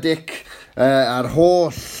 cresid y dic a'r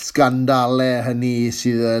holl sgandalau hynny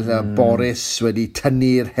sydd Boris wedi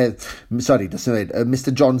tynnu'r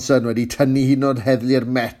Mr Johnson wedi tynnu hyd yn oed heddlu'r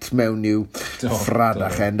Met mewn i'w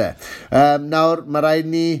ffradach ende. Nawr, mae rhaid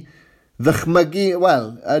ni ddychmygu,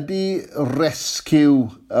 ydy rescue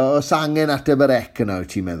os angen ateb yr ec yna,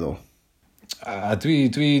 wyt ti'n meddwl?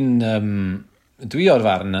 Dwi o'r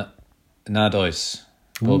farn nad oes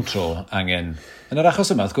bob tro angen. Yn yr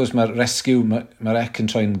achos yma, wrth gwrs, mae'r rescue, mae'r ec yn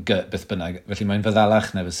troi'n beth bynnag, felly mae'n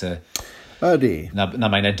feddalach na fyse. Ydy. Na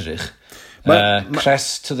mae'n edrych.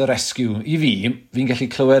 Cress to the rescue. I fi, fi'n gallu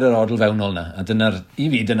clywed yr odl fewnol na, a dyna'r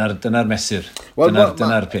mesur.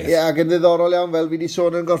 Dyna'r peth. Ie, ac yn ddiddorol iawn, fel fi wedi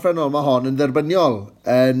sôn yn gorffennol, mae hon yn dderbyniol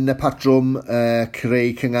yn y patrwm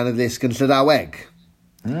creu cynghanedd ddisg yn Llydaweg.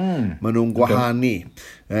 Maen nhw'n gwahanu.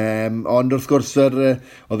 Ond wrth gwrs,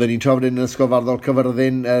 oedden ni'n trafod yn ysgol farddol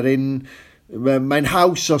Cyfyrddin, mae'n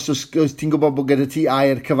haws os ti'n gwybod bod gyda ti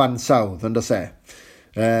air cyfansawdd, ond os e.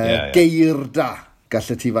 Geir da,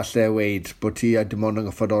 gallai ti falle weid bod ti dim ond yn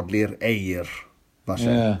gyffredodli'r eir.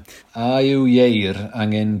 A yw ieir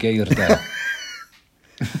angen geir da.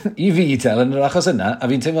 I fi, yn yr achos yna, a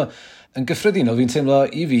fi'n teimlo, yn gyffredinol, fi'n teimlo,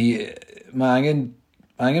 i fi, mae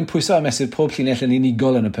angen pwyso a mesur pob llinell yn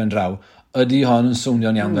unigol yn y pen draw, ydy hon yn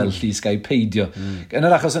swnio'n iawn fel llys gael peidio. Yn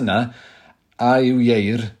yr achos yna, a yw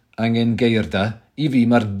ieir angen geir da, i fi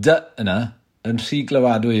mae'r dy yna yn rhy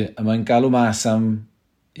glywadwy a mae'n galw mas am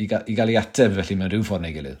i gael ei ateb felly mewn rhyw ffordd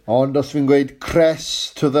neu gilydd. Ond os fi'n gweud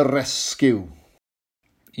cress to the rescue?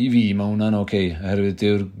 I fi mae hwnna'n oce, oherwydd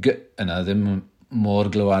dyw'r g yna ddim mor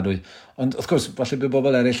glywadwy. Ond wrth gwrs, falle bydd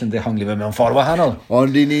bobl eraill yn dehongli fe mewn ffordd wahanol.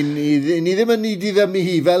 Ond ni ddim yn nid i ddim i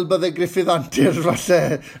hi fel bydde Griffith Antur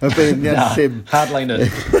falle y beirniad llym. Hardliner.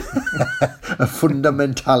 Y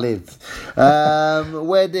ffundamentalydd.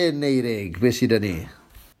 Wedyn, Eirig, beth sydd ni?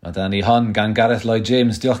 Mae da ni hon gan Gareth Lloyd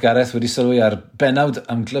James. Diolch Gareth wedi sylwi ar benawd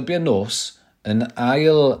am glybiau nos yn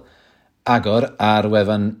ail agor ar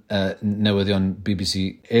wefan newyddion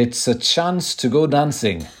BBC. It's a chance to go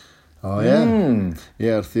dancing.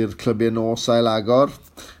 Wrth i'r clybiau nos ail agor.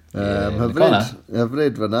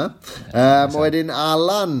 Hyfryd fyna. Wedyn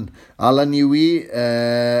Alan Iwi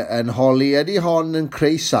yn holi, ydy hon yn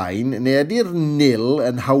creu sain, neu ydy'r nil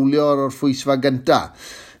yn hawlio o'r ffwysfa gynta?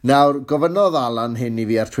 Nawr, gofynodd Alan hyn i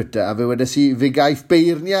fi ar Twitter, a fe wedes i fi gaeth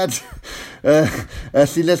beirniad y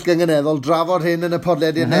llinell gyngeneddol drafod hyn yn y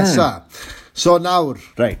podlediad nesaf. So nawr,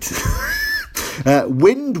 right.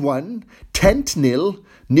 Wind 1, tent nil,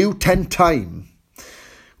 new tent time.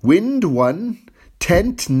 Wind 1,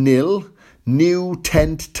 tent nil, new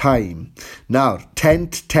tent time. Nawr,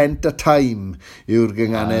 tent a time yw'r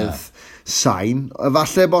gynganedd sain.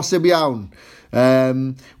 Falle bosib iawn.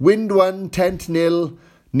 Wind 1, tent nil,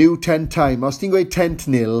 new tent time. Os ti'n gweud tent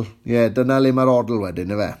nil, dyna le mae'r odl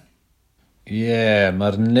wedyn, y fe?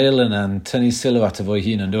 Mae'r nil yna'n tynnu sylw at y fwy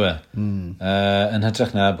hun yn dweud. Yn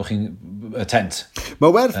hytrach na bod chi'n y tent.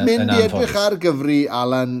 Mae werth mynd i edrych ar gyfri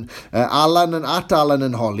Alan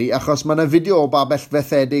yn holi, achos mae yna fideo o babell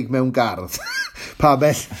fethedig mewn gardd.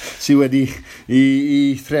 Babell sydd wedi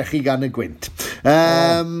i threchu gan y gwynt.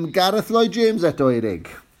 Gareth Lloyd James eto, Eirig.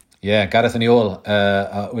 Gareth yn ei ôl.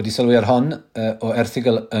 Wedi sylwi ar hon o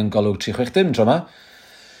erthigol yn golwg 360 tro yma.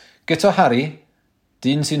 Gyto Harry,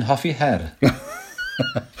 dyn sy'n hoffi her.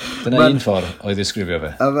 Dyna un ffordd oedd ddisgrifio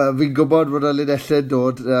fe. Fi'n gwybod bod y linellau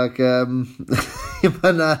dod ac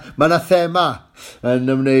mae yna thema yn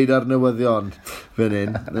ymwneud â'r newyddion fan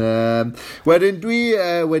hyn. Wedyn dwi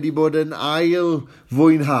wedi bod yn ail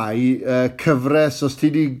fwynhau cyfres, os ti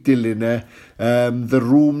wedi dilyn The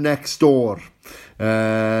Room Next Door.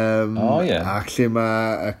 Ac lle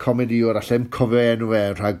mae y comediwr, a lle'n cofio enw fe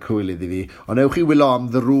rhag cwylydd i fi, ond ewch chi wylo am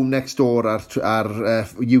The Room Next Door ar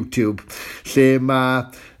YouTube, lle mae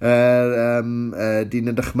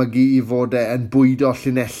dyn yn dychmygu i fod yn bwydo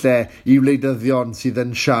llinellau i wleidyddion sydd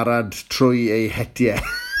yn siarad trwy ei hetiau.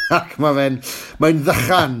 Ac mae'n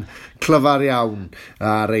ddychan clyfar iawn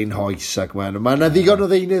ar ein hoes. Ac mae yna ddigon o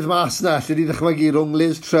ddeunydd mas na, lle di ddychmygu rhwng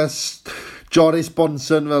Liz Truss, Joris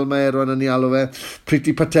Bonson, fel mae Erwan yn ei alw fe,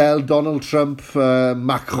 Priti Patel, Donald Trump,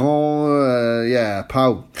 Macron,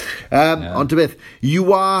 pawb. Ond beth,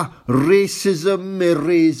 you are racism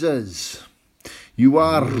erasers. You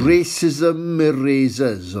are racism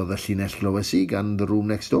erasers, oedd y llinell glywes i gan The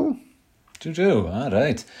Room Next Door.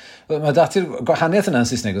 Right. Mae dati'r gwahaniaeth yna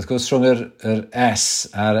yn Saesneg, wrth gwrs, rhwng yr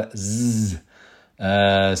S a'r Z.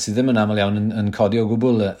 Sydd ddim yn aml iawn yn codi o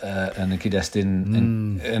gwbl yn y cyd-destun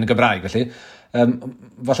yn y Gymraeg, felly.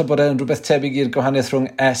 Falle bod e'n rhywbeth tebyg i'r gwahaniaeth rhwng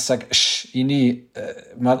S ac Sh i ni.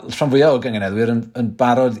 Mae rhan fwyaf o gyngeneddwyr yn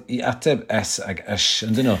barod i ateb S ac Sh,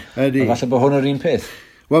 yn dyn nhw. Falle bod hwn o'r un peth.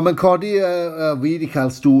 Wel, mae'n codi, fi wedi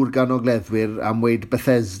cael stŵr gan o gleddwyr am weid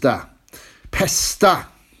Bethesda. Pesta!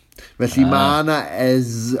 Felly mae yna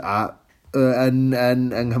S a yn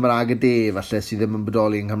Nghymraeg y de, falle, sydd ddim yn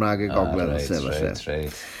bodoli yng Nghymraeg y gogledd.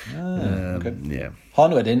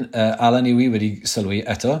 Hon wedyn, Alan Iwi wedi sylwi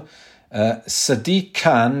eto, Sadi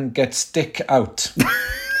can gets dick out.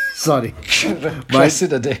 Sorry.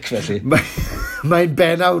 Cresid y dick, felly. Mae'n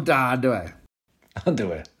benaw da, dwi. Ond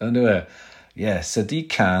dwi. Sadi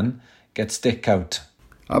can gets dick out.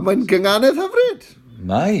 A mae'n gynganedd hyfryd.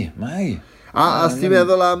 Mai. A os ti'n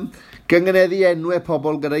meddwl am gynganeddu enwau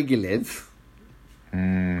pobl gyda'i gilydd,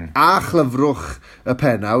 a chlyfrwch y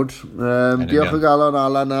penawd, diolch o galon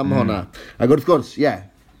Alan am honna. Ac wrth gwrs,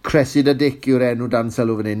 Cresid y Dic yw'r enw dan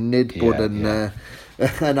sylw fan hyn, nid bod yn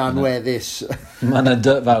anweddus. Mae yna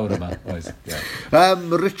dy fawr yma, oes.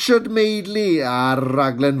 Richard Madeley ar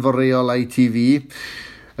raglen foreol ITV.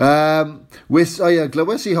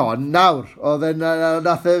 Glywes i hon, nawr,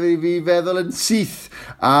 nath fi feddwl yn syth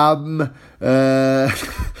am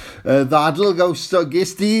ddadl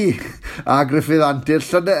ges di a Griffith Antur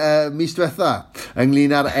mis diwetha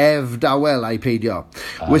ynglyn âr ef dawel a'i peidio.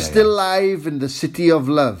 We're still live in the city of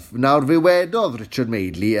love. Nawr fe wedodd Richard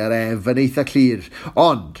Madeley yr ef yn eitha clir,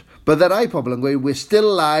 ond bydde rai pobl yn gweud we're still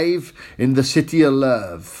live in the city of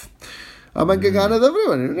love. A mae'n gyganedd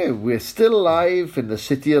yfryd, we're still live in the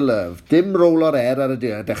city of love. Dim roll o'r ar y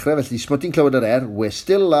dechrau, felly sbot ti'n clywed yr we're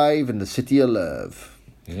still live in the city of love.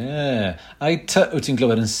 A'i ty wyt ti'n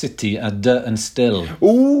clywed yn city a dy yn still.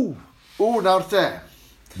 Nawr te.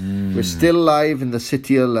 We're still live in the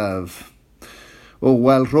city of love.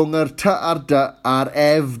 Wel, rhwng yr ty a'r dy a'r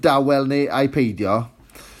ef dawel neu a'i peidio.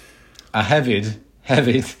 A hefyd,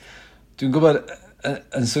 dwi'n gwybod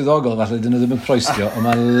yn swyddogol falle, dyn nhw ddim yn proestio, ond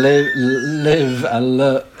mae live a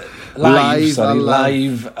love,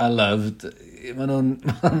 maen nhw'n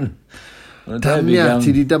Damia,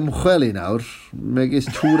 ti di dymchwel i nawr, megis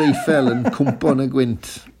Tŵr Eiffel yn cwmpo yn y gwynt.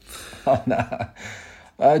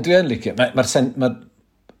 Dwi'n licio,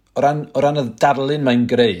 o ran y darlun mae'n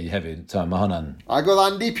greu hefyd, mae hwnna'n... Ac oedd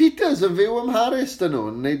Andy Peters yn fyw ym Mharis dyn nhw,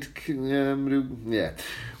 wneud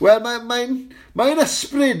Wel, mae'n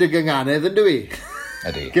ysbryd y gynganedd, yn dwi?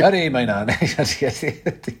 Ydy, mae'n aneg.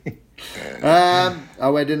 A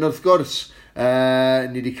wedyn wrth gwrs,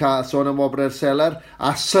 ni wedi cael sôn am Wobrau'r Selar,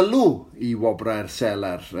 a sylw i Wobrau'r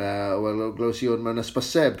Selar. Wel, glywes i hwn mewn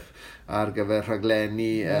ysbyseb ar gyfer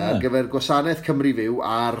rhaglenni, ar gyfer Gwasanaeth Cymru Fyw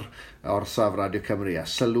ar orsaf Radio Cymru, a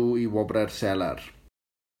sylw i Wobrau'r Selar.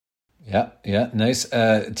 Nice.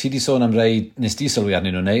 Ti di sôn am rei nes di sylwi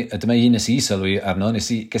arnyn nhw, neu dyma un nes i sylwi arno,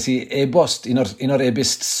 ges i e-bost, un o'r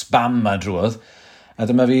e-bost spam ma drwodd, a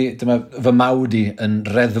dyma fy mawdi yn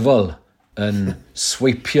reddfol yn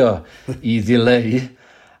sweipio i ddileu.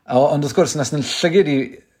 Ond wrth gwrs, nes yn llygyd i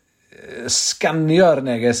sganio'r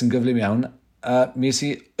neges yn gyflym iawn, a mi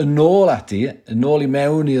si yn ôl ati, yn ôl i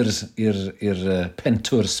mewn i'r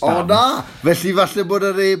pentwr spam. O na, felly falle bod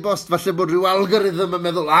yr e-bost, falle bod rhyw algorithm yn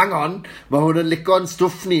meddwl, angon, mae hwn yn lico'n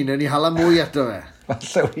stwff ni, neu ni hala mwy ato fe.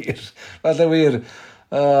 Falle wir.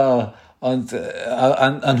 Ond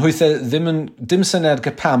anhwythau dim syniad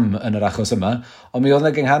gypam yn yr achos yma, ond mi oedd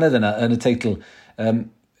yna gynghanedd yna yn y teitl.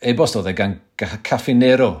 E-bost oedd e gan Caffi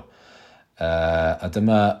Nero. A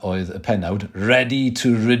dyma oedd y pennawd, Ready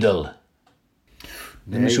to Riddle.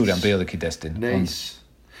 Ddim yn siŵr am be oedd y cyd-destun. Neis.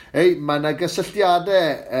 Ei, mae yna gysylltiadau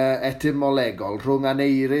etymolegol rhwng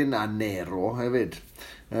Aneirin a Nero hefyd.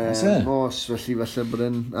 Os, felly falle bod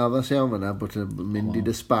yn addas iawn fyna, bod yn mynd i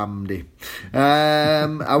dy spam di.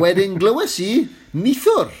 A wedyn glywes i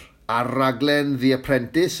nithwr ar raglen The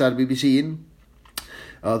Apprentice ar BBC1.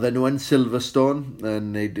 Oedd nhw yn Silverstone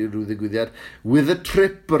yn neud rhyw ddigwyddiad. With a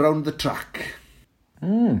trip around the track.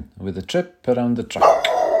 With a trip around the track.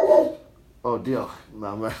 O, diolch.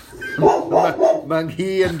 Mae'n hi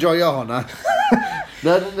yn joio honna.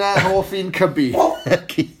 Na hoff i'n cybi.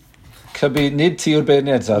 Cybi, nid ti o'r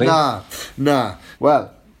beirniad, sori. Na. Wel,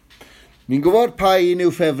 ni'n gwybod pa un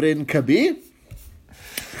yw ffefryn cybi.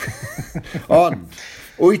 Ond,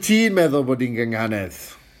 wyt ti'n meddwl bod i'n gynghanedd?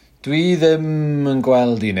 Dwi ddim yn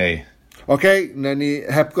gweld i neu. Oce, na ni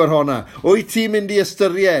hepgor honna. Wyt ti'n mynd i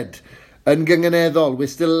ystyried yn gynganeddol, we're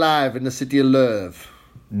still live in the city of Love?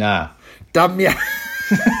 Na. Damia.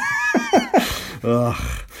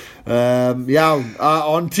 Iawn,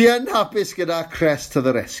 ond ti yn hapus gyda Crest to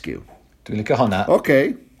the Rescue? Dwi'n licio honna.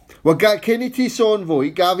 Oce. Wel, cyn i ti sôn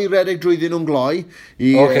fwy, gaf i redeg drwyddyn nhw'n gloi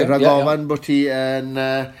i ragofan bod ti yn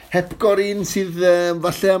hepgor un sydd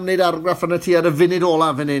falle am wneud argraff yna ti ar y funud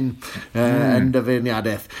ola fan hyn yn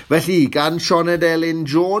dyfeirniadaeth. Felly, gan Sioned Elin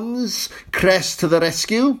Jones, Crest to the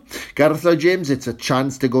Rescue. Gareth Lloyd James, It's a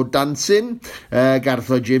Chance to Go Dancing.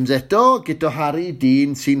 Gareth Lloyd James eto, Guto Harry,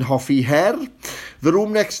 dyn sy'n hoffi her. The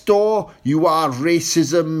Room Next Door, You Are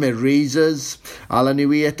Racism, Erasers. Alan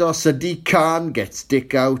Iwi eto, Sadiq Khan, Get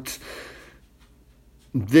Stick Out.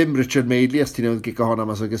 Ddim Richard Madeley, os ti'n newydd gico honna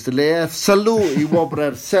mas o gystadleuaeth. Sylw i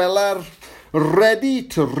Wobrer Selar, Ready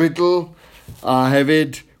to Riddle, a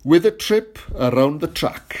hefyd With a Trip Around the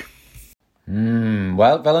Track.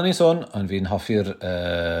 Wel, fel o'n i'n sôn, ond fi'n hoffi'r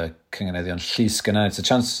cynganeddion llys gyna It's a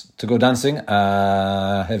Chance to Go Dancing,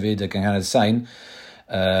 a hefyd y gynghanedd sain,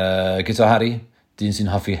 Guto Harry, dyn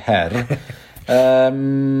sy'n hoffi her.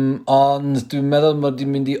 Ond dwi'n meddwl mod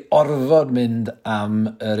i'n mynd i orfod mynd am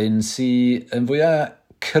yr un sy'n fwyaf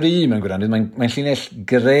cry mewn gwirionedd. Mae'n llinell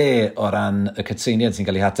gre o ran y cytseiniad sy'n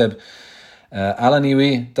cael ei hateb. Alan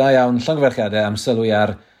Iwi, da iawn, llongyfarchiadau am sylwi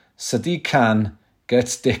ar Sadiq Khan,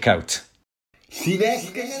 Get Stick Out. Llinell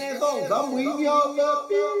gynghaneddol, ddamwyddiol y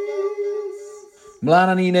bus.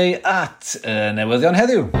 Mlaen â ni neu at newyddion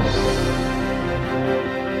heddiw.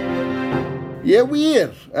 Ie,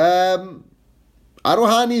 wir. Ar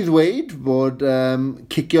wahân i ddweud bod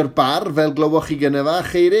cicio'r bar, fel glywch chi gyda fa,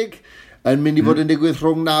 Cheirig, yn mynd i fod yn digwydd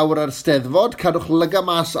rhwng nawr ar Steddfod. Cadwch lyga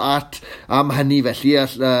mas at am hynny felly.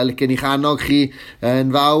 Licen i'ch annog chi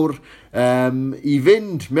yn fawr i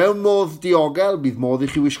fynd mewn modd diogel. Bydd modd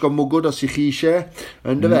i chi wisgo mwgwd os i chi eisiau.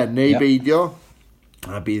 Yn dy fe, neu beidio.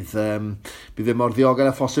 A bydd e mor ddiogel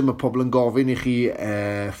a phosib, mae pobl yn gofyn i chi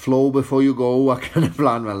flow before you go ac yn y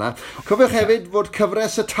blaen fel yna. Cofiwch hefyd fod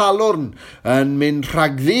cyfres y talwrn yn mynd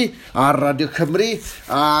rhagddi ar Radio Cymru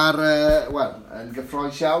yn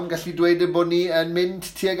gyffroes iawn, gallu dweud bod ni yn mynd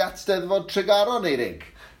tuag at Steddfod Tregaron, Eirig.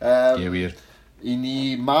 Ie, wir. I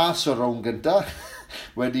ni mas o rown gynta,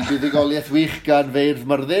 wedi buddigoliaeth wych gan Feirdd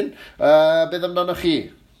Myrddin. Beth amdano chi?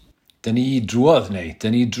 Dyn ni drwodd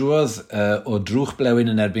o drwch blewyn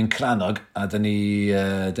yn erbyn Cranog, a dyn ni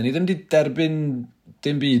ddim wedi derbyn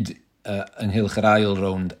dim byd ynghylch yr ail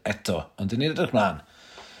rownd eto, ond dyn ni'n edrych mlaen.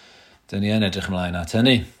 Dyn ni yn edrych mlaen at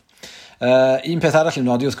hynny. Un peth arall i'w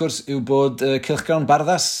nodi wrth gwrs yw bod Cylchgrawn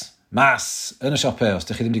Barddas mas yn y siopau. Os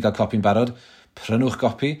ydych chi ddim wedi cael copi'n barod, prynwch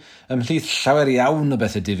gopi. Ymhlith llawer iawn o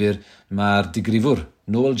bethau difyr, mae'r digrifwr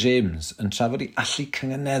Noel James yn trafod i allu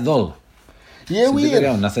cynganeddol. Ie, wir.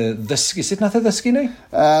 Sut nath e ddysgu ni?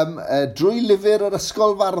 Drwy lyfr yr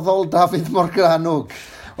ysgol farddol Dafydd Morgannwg.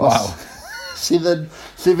 Waw. Sydd yn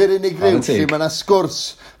llyfr unigryw, lle mae yna sgwrs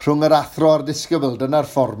rhwng yr athro a'r disgybl. Dyna'r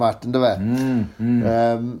fformat, ynddo fe?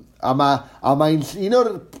 A mae'n un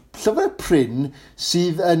o'r llyfr pryn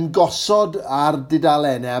sydd yn gosod ar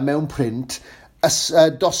dudalennau mewn print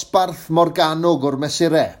dosbarth Morgannwg o'r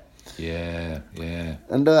mesurau.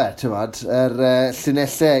 Ynddo fe, ti'n mad, yr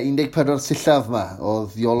llunellau 14 sillaf yma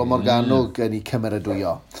oedd Iolo Morgannwg yn ei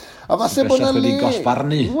cymeradwyo. A falle bod yna wedi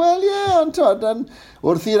gosbarnu. Wel ie, ond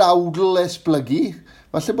wrth i'r awdl esblygu,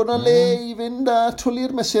 falle bod yna le i fynd a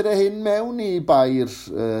twli'r mesurau hyn mewn i bair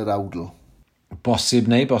awdl. Bosib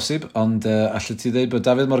neu bosib, ond allai ti ddweud bod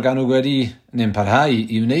Dafydd Morgannwg wedi neu'n parhau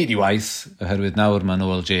i wneud I waith, oherwydd nawr mae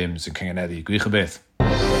Noel James yn cyngeneddu. Gwych o beth.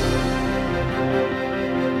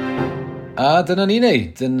 A dyna ni neu,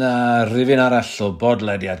 dyna rhifin arall o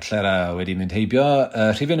bodlediad Clera wedi mynd heibio.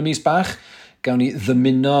 Rhifin y mis bach, gawn ni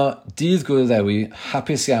ddymuno dydd Gwyl Ddewi,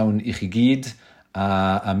 hapus iawn I chi gyd,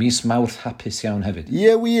 a mis Mawrth hapus iawn hefyd.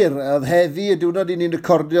 Ie wir, oedd heddi y diwrnod I ni'n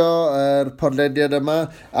recordio podlediad yma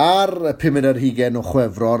ar 15 o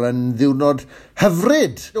Chwefror yn ddiwrnod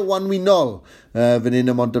hyfryd o wanwynol fan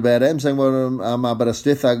hyn y Monteberem, sa'n gwybod am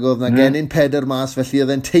Aberystwyth, ac oedd na gennym 4 mas, felly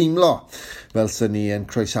oedd e'n teimlo fel sy'n ni yn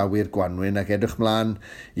croesawu'r Gwanwyn ac edrych mlaen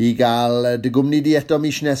I gael dy gwmni di eto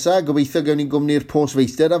mis nesaf. Gobeithio gawn ni gwmni'r post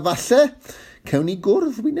feistr a falle cawn ni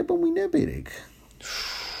gwrdd wyneb o'n wyneb, Eirig.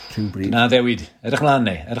 Na ddewid. Edrych mlaen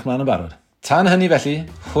neu. Edrych mlaen yn barod. Tan hynny felly,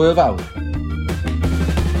 hwyl fawr.